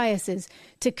particular biases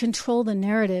to control the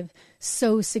narrative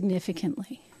so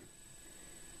significantly.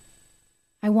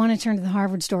 I want to turn to the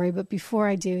Harvard story, but before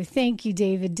I do, thank you,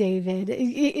 David.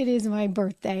 It is my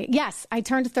birthday. Yes, I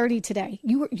turned 30 today.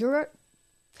 You're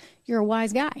a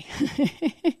wise guy.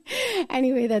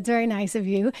 Anyway, that's very nice of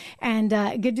you. And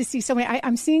good to see so many.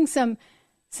 I'm seeing some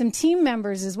team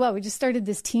members as well. We just started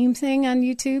this team thing on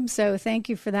YouTube. So thank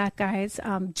you for that, guys.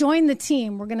 Join the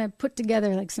team. We're going to put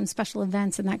together some special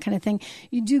events and that kind of thing.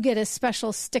 You do get a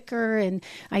special sticker, and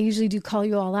I usually do call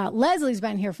you all out. Leslie's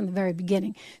been here from the very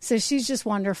beginning. So she's just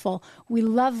wonderful. We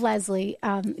love Leslie.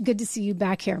 Good to see you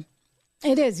back here.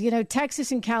 It is.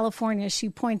 Texas and California, she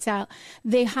points out,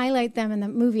 they highlight them in the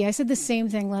movie. I said the same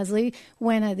thing, Leslie,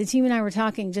 when the team and I were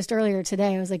talking just earlier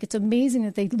today. I was like, it's amazing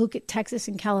that they look at Texas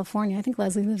and California. I think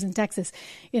Leslie lives in Texas.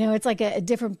 It's like a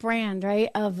different brand, right,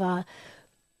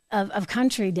 of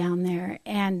country down there.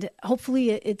 And hopefully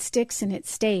it sticks and it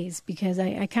stays because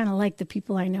I kind of like the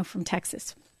people I know from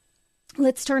Texas.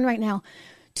 Let's turn right now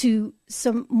to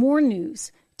some more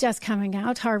news just coming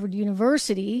out. Harvard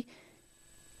University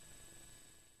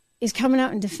is coming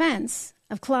out in defense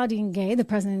of Claudine Gay, the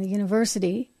president of the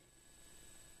university.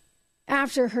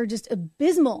 after her just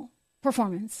abysmal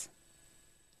performance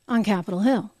on Capitol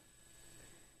Hill.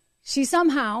 She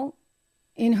somehow,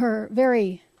 in her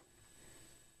very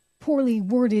poorly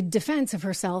worded defense of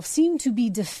herself, seemed to be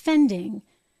defending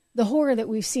the horror that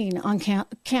we've seen on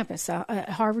campus at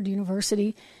Harvard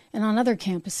University and on other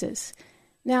campuses.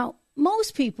 Now,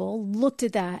 most people looked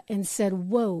at that and said,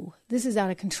 whoa, this is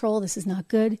out of control. This is not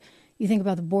good. You think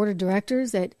about the board of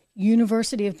directors at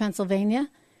University of Pennsylvania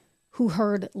who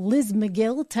heard Liz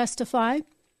McGill testify,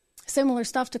 similar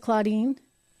stuff to Claudine.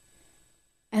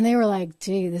 And they were like,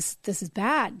 gee, this is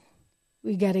bad.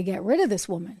 We got to get rid of this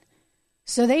woman.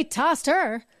 So they tossed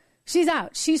her. She's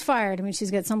out. She's fired. I mean,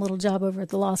 she's got some little job over at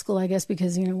the law school, I guess,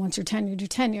 because, once you're tenured, you're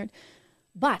tenured.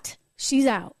 But she's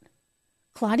out.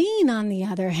 Claudine, on the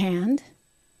other hand,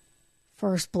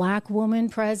 first black woman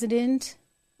president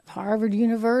of Harvard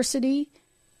University,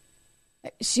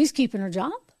 she's keeping her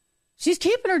job. She's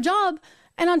keeping her job.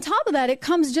 And on top of that, it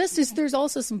comes just as there's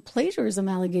also some plagiarism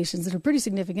allegations that are pretty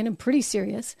significant and pretty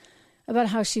serious about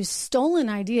how she's stolen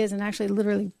ideas and actually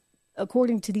literally,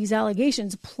 according to these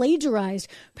allegations, plagiarized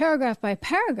paragraph by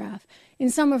paragraph in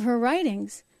some of her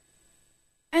writings.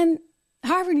 And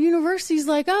Harvard University's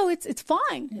like, oh, it's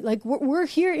fine. Like, we're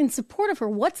here in support of her.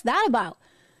 What's that about?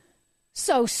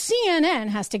 So CNN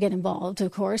has to get involved,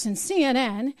 of course, and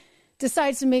CNN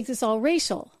decides to make this all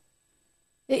racial.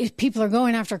 People are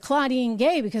going after Claudine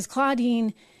Gay because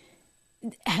Claudine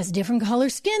has different color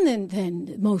skin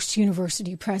than most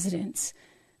university presidents.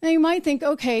 Now, you might think,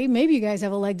 okay, maybe you guys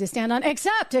have a leg to stand on,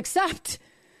 except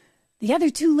the other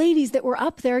two ladies that were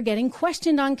up there getting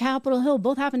questioned on Capitol Hill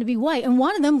both happen to be white. And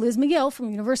one of them, Liz McGill from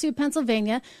University of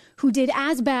Pennsylvania, who did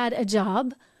as bad a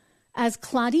job as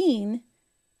Claudine,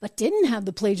 but didn't have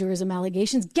the plagiarism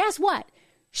allegations. Guess what?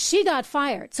 She got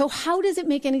fired. So how does it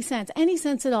make any sense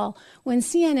at all, when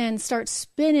CNN starts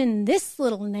spinning this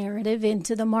little narrative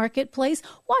into the marketplace?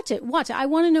 Watch it. I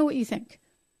want to know what you think.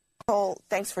 Nicole,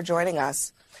 thanks for joining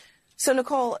us. So,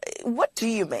 Nicole, what do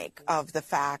you make of the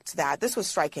fact that this was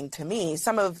striking to me?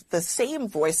 Some of the same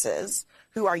voices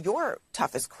who are your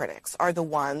toughest critics are the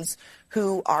ones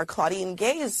who are Claudine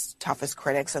Gay's toughest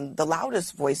critics and the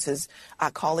loudest voices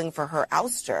calling for her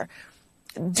ouster.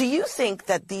 Do you think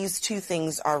that these two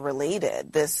things are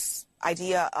related, this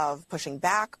idea of pushing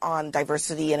back on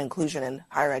diversity and inclusion in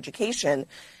higher education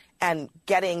and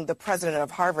getting the president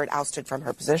of Harvard ousted from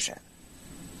her position?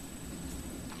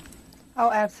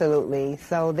 Oh, absolutely.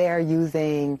 So they're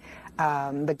using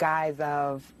the guise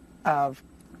of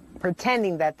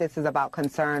pretending that this is about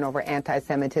concern over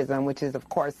anti-Semitism, which is, of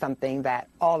course, something that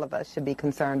all of us should be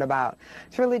concerned about.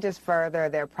 It's really just further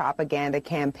their propaganda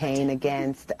campaign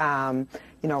against,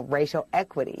 racial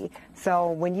equity.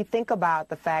 So when you think about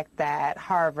the fact that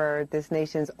Harvard, this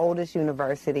nation's oldest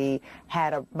university,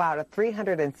 had about a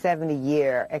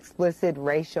 370-year explicit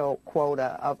racial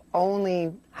quota of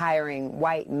only hiring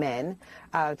white men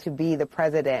to be the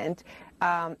president,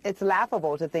 it's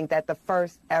laughable to think that the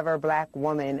first ever black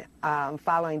woman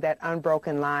following that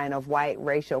unbroken line of white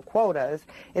racial quotas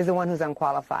is the one who's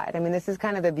unqualified. I mean, this is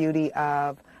kind of the beauty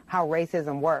of how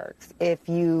racism works. If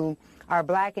you are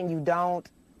black and you don't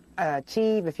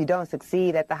achieve, if you don't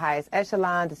succeed at the highest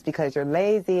echelons, it's because you're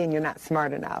lazy and you're not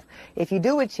smart enough. If you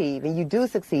do achieve and you do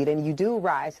succeed and you do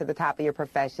rise to the top of your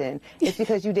profession, it's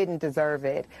because you didn't deserve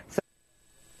it. So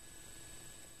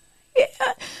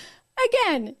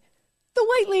again, the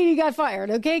white lady got fired,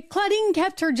 okay? Claudine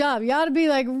kept her job. You ought to be,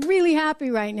 really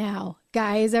happy right now,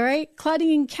 guys, all right?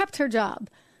 Claudine kept her job.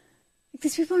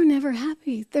 These people are never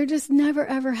happy. They're just never,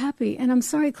 ever happy. And I'm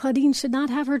sorry, Claudine should not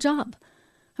have her job.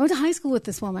 I went to high school with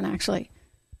this woman, actually.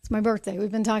 It's my birthday.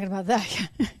 We've been talking about that.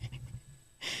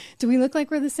 Do we look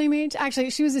like we're the same age? Actually,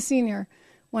 she was a senior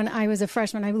when I was a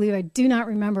freshman, I believe. I do not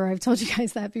remember. I've told you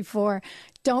guys that before.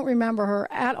 Don't remember her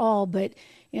at all. But,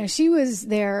 she was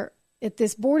there at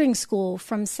this boarding school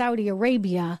from Saudi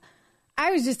Arabia.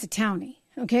 I was just a townie,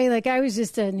 okay? I was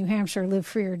just a New Hampshire live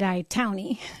free or die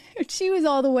townie. She was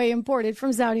all the way imported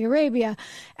from Saudi Arabia.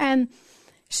 And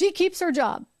she keeps her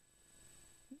job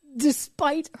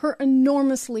despite her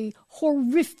enormously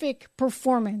horrific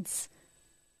performance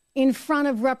in front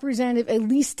of Representative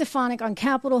Elise Stefanik on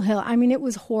Capitol Hill. I mean, it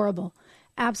was horrible.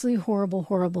 Absolutely horrible,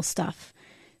 horrible stuff.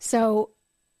 So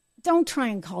don't try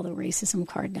and call the racism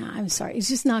card now. I'm sorry. It's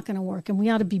just not going to work. And we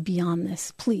ought to be beyond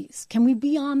this, please. Can we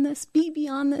be on this? Be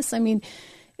beyond this? I mean,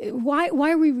 why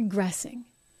are we regressing?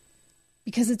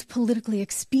 Because it's politically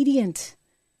expedient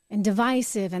and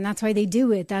divisive, and that's why they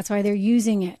do it. That's why they're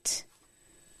using it.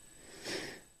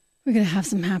 We're going to have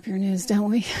some happier news,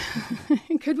 don't we?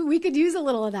 We could use a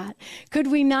little of that. Could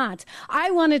we not?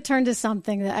 I want to turn to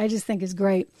something that I just think is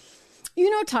great. you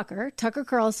know Tucker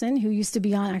Carlson, who used to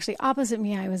be on, actually opposite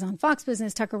me. I was on Fox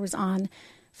Business. Tucker was on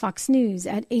Fox News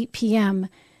at 8 p.m.,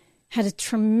 had a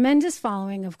tremendous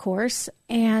following, of course,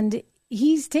 and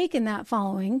he's taken that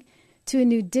following to a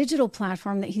new digital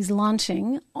platform that he's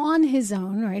launching on his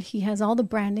own, right? He has all the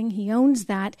branding. He owns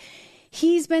that.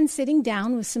 He's been sitting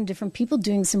down with some different people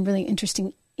doing some really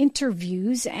interesting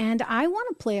interviews, and I want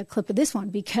to play a clip of this one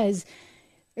because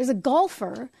there's a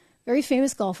golfer, very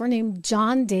famous golfer named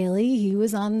John Daly. He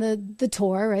was on the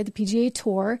tour, right, the PGA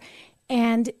Tour,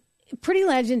 and pretty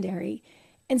legendary.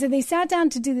 And so they sat down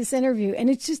to do this interview, and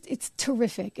it's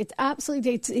terrific. It's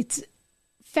absolutely, it's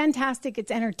fantastic.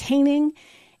 It's entertaining.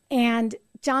 And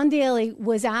John Daly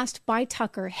was asked by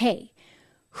Tucker, hey,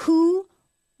 who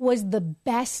was the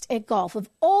best at golf of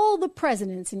all the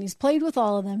presidents, and he's played with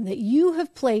all of them that you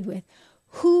have played with,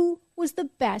 who was the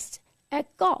best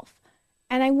at golf?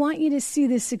 And I want you to see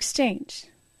this exchange.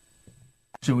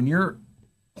 So when you're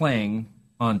playing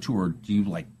on tour, do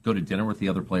you go to dinner with the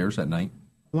other players at night?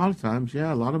 A lot of times,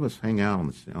 yeah. A lot of us hang out on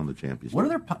the Champions Tour. What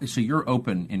are their? So you're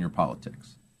open in your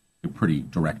politics. You're pretty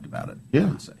direct about it. Yeah. I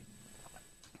would say.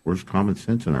 Where's common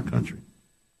sense in our country?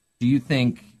 Do you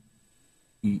think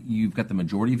you've got the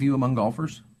majority view among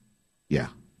golfers? Yeah.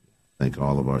 I think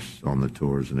all of us on the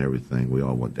tours and everything, we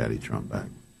all want Daddy Trump back.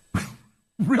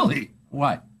 Really?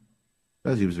 Why?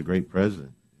 Because he was a great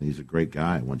president. He's a great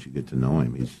guy once you get to know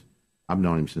him. I've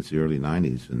known him since the early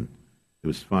 90s, and it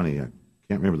was funny. I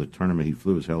can't remember the tournament. He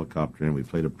flew his helicopter in. We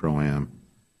played a Pro-Am.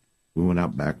 We went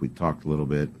out back. We talked a little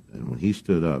bit. And when he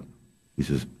stood up, he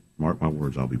says, mark my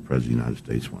words, I'll be president of the United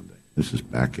States one day. This is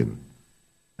back in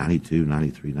 92,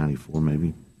 93, 94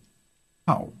 maybe.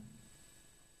 Oh.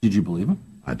 Did you believe him?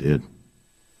 I did.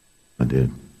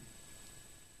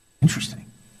 Interesting.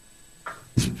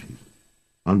 He's an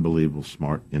unbelievable,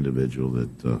 smart individual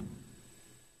that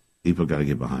people got to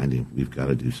get behind him. We've got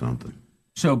to do something.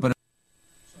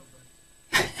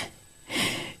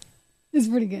 It's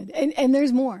pretty good. And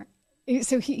there's more.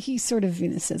 So he sort of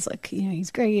says, look,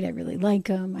 he's great. I really like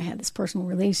him. I had this personal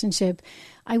relationship.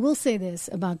 I will say this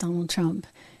about Donald Trump.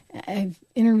 I've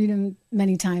interviewed him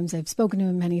many times. I've spoken to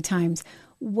him many times.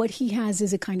 What he has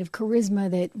is a kind of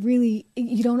charisma that really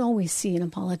you don't always see in a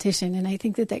politician. And I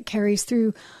think that carries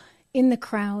through in the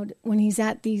crowd when he's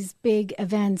at these big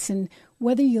events. And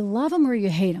whether you love him or you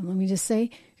hate him, let me just say,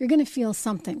 you're going to feel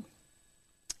something.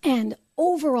 And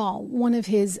overall, one of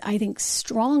his, I think,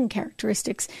 strong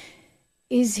characteristics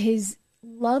is his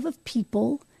love of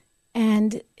people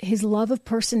and his love of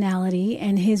personality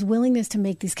and his willingness to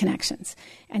make these connections.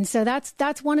 And so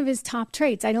that's one of his top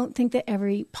traits. I don't think that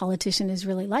every politician is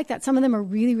really like that. Some of them are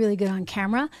really, really good on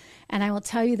camera. And I will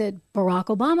tell you that Barack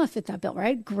Obama fit that bill,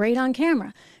 right? Great on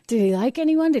camera. Did he like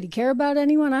anyone? Did he care about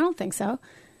anyone? I don't think so.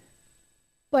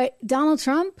 But Donald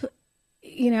Trump,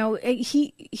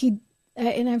 he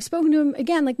and I've spoken to him,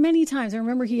 again, many times. I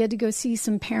remember he had to go see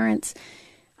some parents.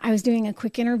 I was doing a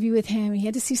quick interview with him. He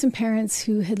had to see some parents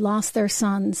who had lost their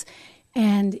sons.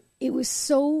 And it was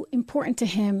so important to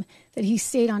him that he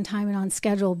stayed on time and on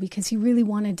schedule because he really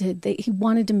wanted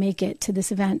to make it to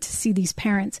this event to see these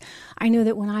parents. I know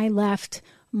that when I left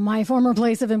my former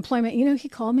place of employment, he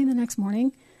called me the next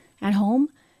morning at home.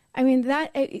 I mean,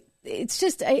 it's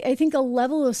just, I think, a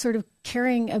level of sort of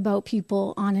caring about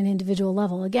people on an individual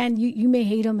level. Again, you may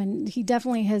hate him, and he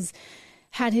definitely has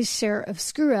had his share of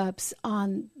screw-ups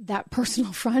on that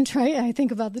personal front, right? I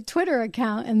think about the Twitter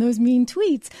account and those mean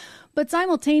tweets. But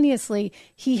simultaneously,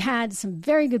 he had some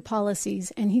very good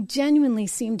policies, and he genuinely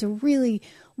seemed to really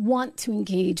want to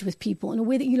engage with people in a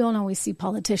way that you don't always see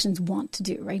politicians want to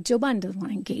do, right? Joe Biden doesn't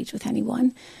want to engage with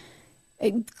anyone.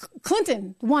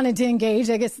 Clinton wanted to engage,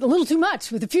 I guess, a little too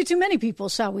much with a few too many people,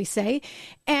 shall we say.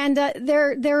 And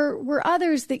there were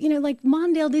others that, like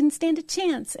Mondale didn't stand a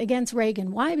chance against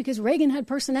Reagan. Why? Because Reagan had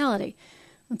personality.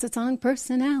 What's that song?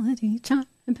 Personality, charm,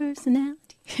 and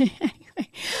personality. Anyway,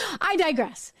 I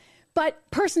digress. But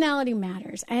personality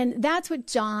matters. And that's what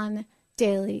John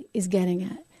Daly is getting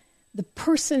at. The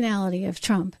personality of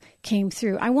Trump came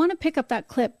through. I want to pick up that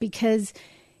clip because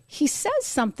he says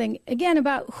something, again,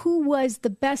 about who was the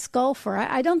best golfer.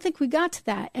 I don't think we got to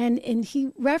that. And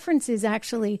he references,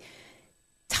 actually,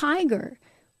 Tiger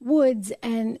Woods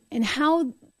and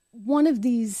how one of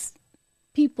these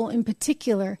people in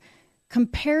particular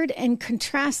compared and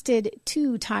contrasted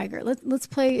to Tiger. Let's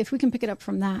play, if we can pick it up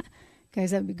from that.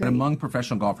 Guys, that would be great. And among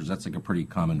professional golfers, that's a pretty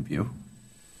common view.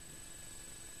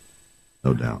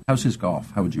 No doubt. How's his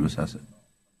golf? How would you assess it?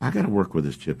 I got to work with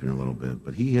his chipping a little bit,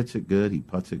 but he hits it good. He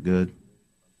putts it good.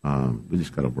 We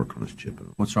just got to work on his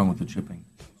chipping. What's wrong with the chipping?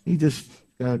 He just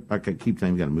like I keep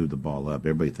saying, you got to move the ball up.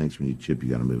 Everybody thinks when you chip, you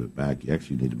got to move it back. You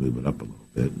actually need to move it up a little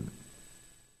bit. And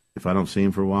if I don't see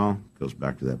him for a while, it goes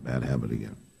back to that bad habit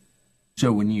again.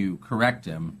 So when you correct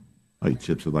him, he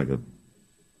chips it like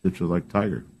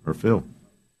Tiger or Phil.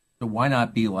 So why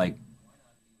not be like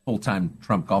full-time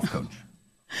Trump golf coach?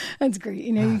 That's great.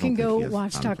 You know, you can go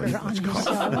watch Tucker on his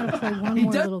show. I want to play one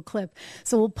more little clip.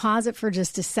 So we'll pause it for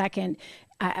just a second.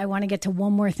 I want to get to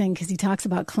one more thing because he talks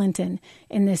about Clinton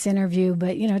in this interview.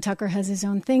 But, you know, Tucker has his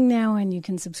own thing now, and you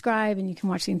can subscribe and you can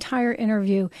watch the entire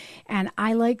interview. And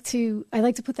I like to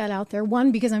put that out there.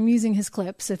 One, because I'm using his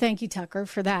clip. So thank you, Tucker,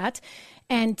 for that.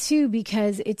 And two,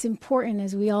 because it's important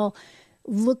as we all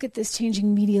look at this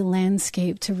changing media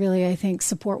landscape to really, I think,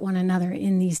 support one another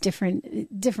in these different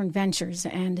ventures.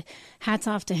 And hats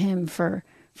off to him for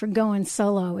going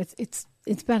solo.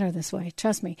 It's better this way.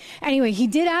 Trust me. Anyway, he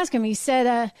did ask him. He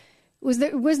said, was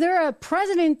there a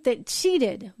president that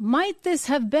cheated? Might this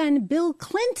have been Bill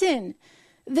Clinton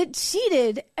that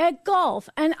cheated at golf?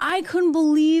 And I couldn't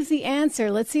believe the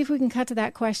answer. Let's see if we can cut to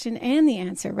that question and the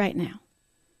answer right now.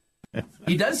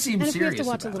 He does seem serious. And if we have to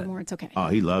watch about a little it. more, it's okay. Oh,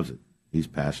 he loves it. He's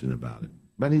passionate about it.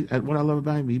 But what I love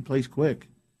about him, he plays quick.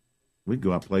 We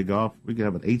go out and play golf. We could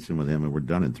have an eights in with him, and we're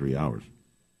done in 3 hours.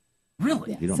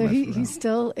 Really? Yeah. So he's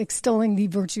still extolling the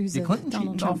virtues of Clinton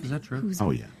Donald cheat in golf? Trump. Is that true?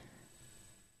 Oh, yeah.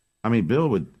 I mean, Bill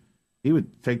would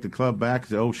take the club back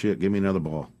and say, oh, shit, give me another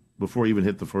ball. Before he even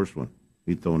hit the first one,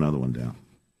 he'd throw another one down.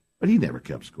 But he never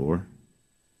kept score.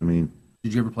 I mean.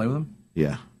 Did you ever play with him?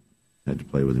 Yeah. I had to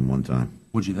play with him one time.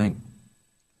 What'd you think?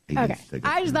 Okay,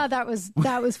 I just thought that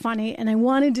was funny, and I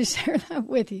wanted to share that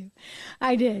with you.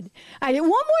 I did. One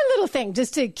more little thing,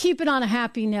 just to keep it on a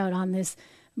happy note on this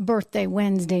birthday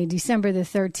Wednesday, December the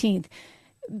 13th.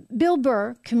 Bill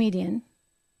Burr, comedian,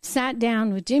 sat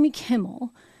down with Jimmy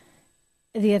Kimmel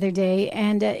the other day,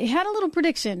 and he had a little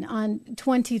prediction on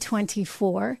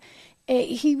 2024.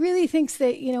 He really thinks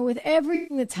that, you know, with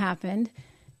everything that's happened,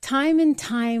 time and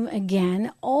time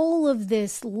again, all of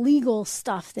this legal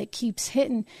stuff that keeps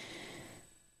hitting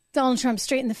Donald Trump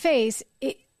straight in the face,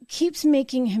 it keeps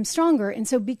making him stronger. And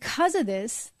so because of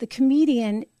this, the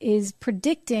comedian is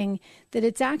predicting that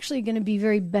it's actually going to be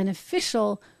very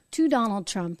beneficial to Donald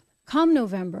Trump come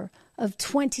November of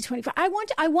 2025. I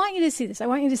want you to see this. I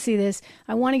want you to see this.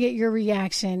 I want to get your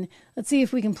reaction. Let's see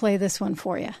if we can play this one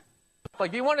for you.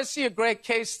 Like, you want to see a great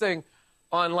case thing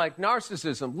on, like,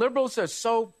 narcissism. Liberals are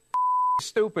so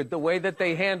stupid the way that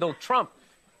they handle Trump.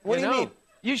 What do you mean?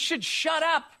 You should shut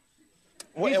up.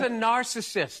 He's a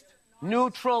narcissist.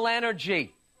 Neutral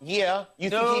energy. Yeah.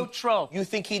 Neutral. You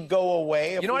think he'd go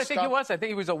away? You know what I think he was? I think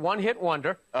he was a one-hit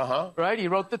wonder. Right? He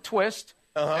wrote The Twist.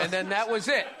 And then that was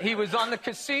it. He was on the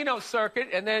casino circuit,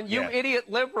 and then you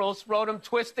idiot liberals wrote him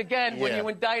Twist again when you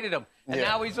indicted him. And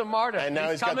now he's a martyr. And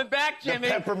now he's coming back, Jimmy.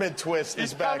 The peppermint twist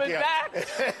is back. He's coming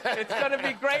back. It's going to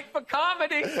be great for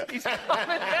comedy. He's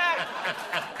coming back.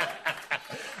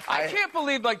 I can't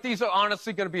believe, like, these are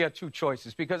honestly going to be our two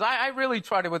choices, because I really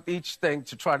try to, with each thing,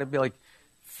 to try to be like,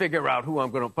 figure out who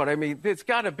I'm going to put. I mean, it's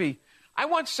got to be, I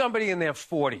want somebody in their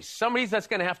 40s, somebody that's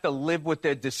going to have to live with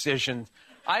their decisions.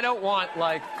 I don't want,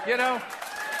 like, you know,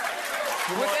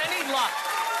 with any luck.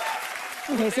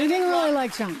 Okay, so you didn't really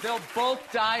like Trump. They'll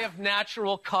both die of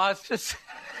natural causes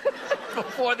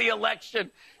before the election.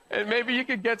 And maybe you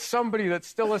could get somebody that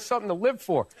still has something to live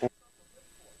for.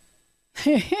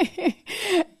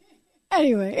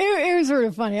 Anyway, it was sort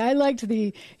of funny. I liked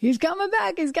he's coming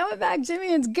back,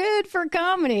 Jimmy. It's good for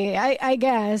comedy, I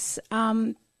guess.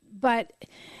 But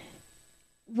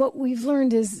what we've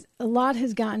learned is a lot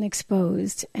has gotten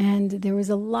exposed, and there was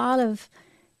a lot of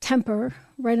temper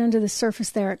right under the surface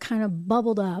there. It kind of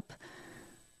bubbled up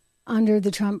under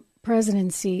the Trump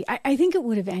presidency. I think it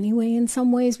would have anyway in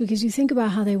some ways, because you think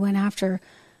about how they went after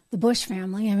the Bush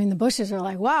family. I mean, the Bushes are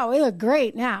like, wow, we look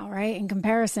great now, right? In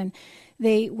comparison,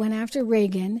 they went after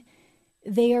Reagan.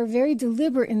 They are very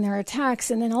deliberate in their attacks.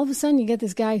 And then all of a sudden you get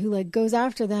this guy who, like, goes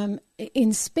after them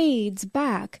in spades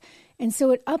back. And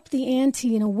so it upped the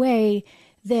ante in a way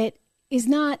that is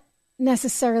not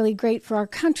necessarily great for our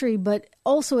country, but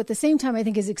also at the same time, I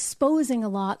think, is exposing a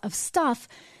lot of stuff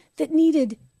that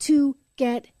needed to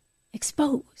get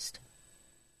exposed,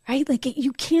 right? Like,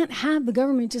 you can't have the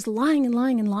government just lying and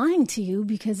lying and lying to you,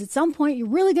 because at some point you're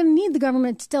really going to need the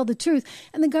government to tell the truth,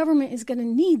 and the government is going to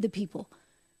need the people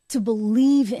to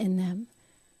believe in them.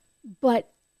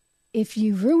 But if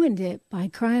you ruined it by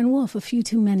crying wolf a few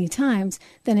too many times,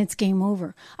 then it's game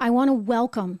over. I want to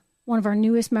welcome one of our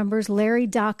newest members, Larry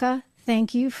Daca.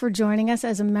 Thank you for joining us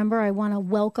as a member. I want to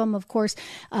welcome, of course,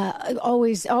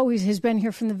 always has been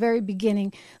here from the very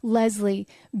beginning, Leslie,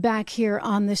 back here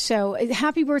on the show.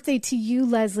 Happy birthday to you,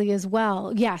 Leslie, as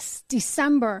well. Yes,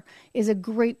 December is a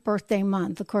great birthday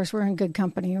month. Of course, we're in good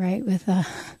company, right, with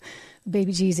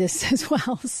baby Jesus as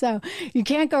well. So you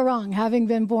can't go wrong having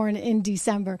been born in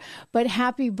December. But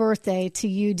happy birthday to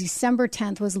you. December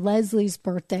 10th was Leslie's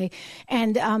birthday.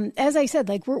 And as I said,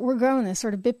 like we're growing this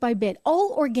sort of bit by bit,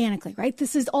 all organically, right?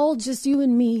 This is all just you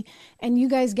and me and you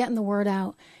guys getting the word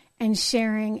out and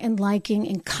sharing and liking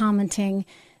and commenting.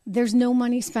 There's no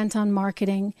money spent on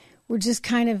marketing. We're just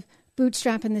kind of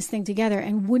bootstrapping this thing together.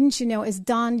 And wouldn't you know, as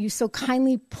Don, you so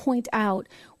kindly point out,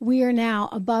 we are now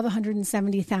above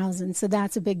 170,000. So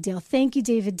that's a big deal. Thank you,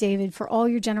 David, for all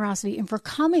your generosity and for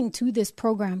coming to this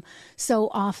program so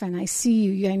often. I see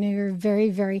you. I know you're a very,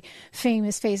 very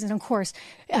famous face. And of course,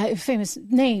 famous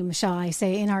name, shall I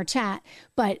say, in our chat.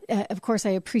 But of course,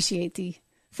 I appreciate the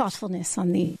thoughtfulness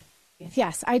on the,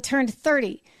 yes, I turned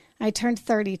 30. I turned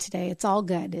 30 today. It's all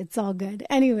good. It's all good.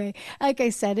 Anyway, like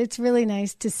I said, it's really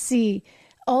nice to see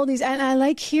all these. And I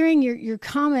like hearing your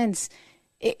comments.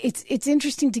 It's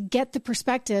interesting to get the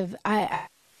perspective. I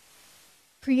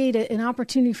create an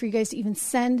opportunity for you guys to even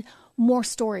send more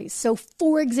stories. So,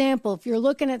 for example, if you're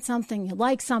looking at something, you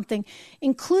like something,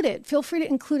 include it. Feel free to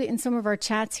include it in some of our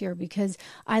chats here because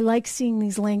I like seeing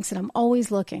these links and I'm always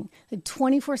looking, like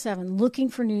 24/7, looking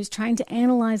for news, trying to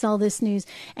analyze all this news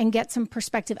and get some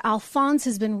perspective. Alphonse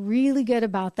has been really good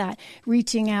about that,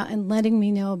 reaching out and letting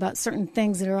me know about certain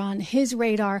things that are on his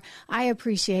radar. I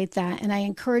appreciate that. And I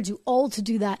encourage you all to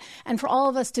do that. And for all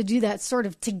of us to do that sort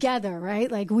of together,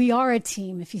 right? Like we are a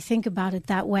team, if you think about it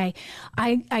that way.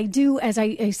 I do, as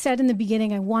I said in the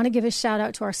beginning, I want to give a shout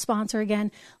out to our sponsor again,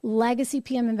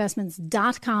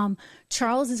 LegacyPMInvestments.com.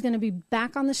 Charles is going to be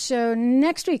back on the show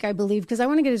next week, I believe, because I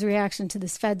want to get his reaction to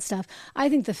this Fed stuff. I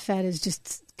think the Fed is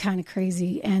just kind of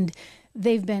crazy, and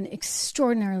they've been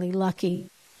extraordinarily lucky.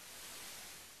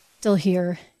 Still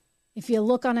here. If you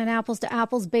look on an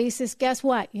apples-to-apples basis, guess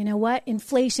what? You know what?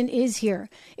 Inflation is here.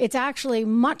 It's actually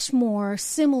much more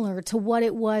similar to what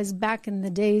it was back in the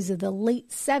days of the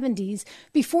late 70s,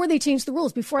 before they changed the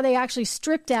rules, before they actually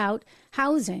stripped out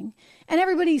housing. And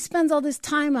everybody spends all this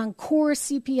time on core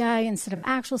CPI instead of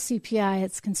actual CPI.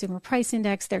 It's Consumer Price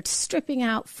Index. They're stripping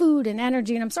out food and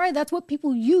energy. And I'm sorry, that's what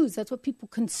people use. That's what people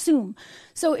consume.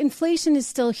 So inflation is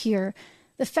still here.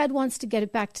 The Fed wants to get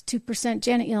it back to 2%.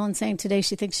 Janet Yellen saying today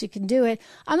she thinks she can do it.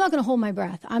 I'm not going to hold my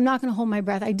breath.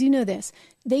 I do know this.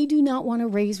 They do not want to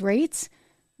raise rates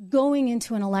going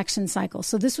into an election cycle.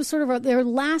 So this was sort of their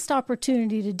last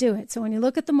opportunity to do it. So when you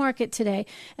look at the market today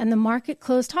and the market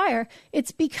closed higher,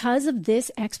 it's because of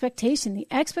this expectation. The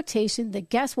expectation that,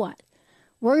 guess what?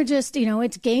 We're just,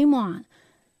 it's game on.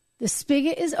 The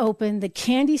spigot is open. The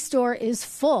candy store is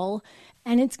full,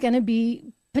 and it's going to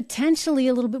be potentially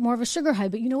a little bit more of a sugar high.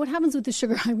 But you know what happens with the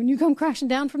sugar high? When you come crashing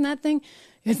down from that thing,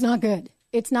 it's not good.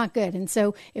 It's not good. And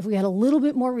so if we had a little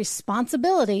bit more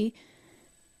responsibility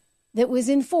that was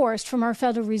enforced from our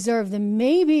Federal Reserve, then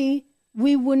maybe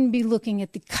we wouldn't be looking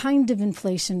at the kind of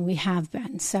inflation we have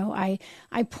been. So I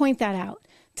point that out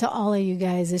to all of you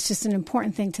guys. It's just an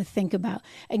important thing to think about.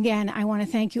 Again, I want to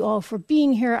thank you all for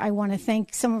being here. I want to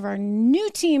thank some of our new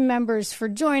team members for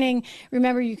joining.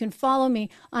 Remember, you can follow me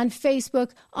on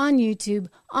Facebook, on YouTube,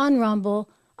 on Rumble,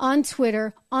 on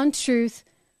Twitter, on Truth,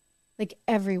 like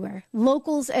everywhere.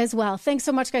 Locals as well. Thanks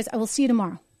so much, guys. I will see you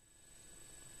tomorrow.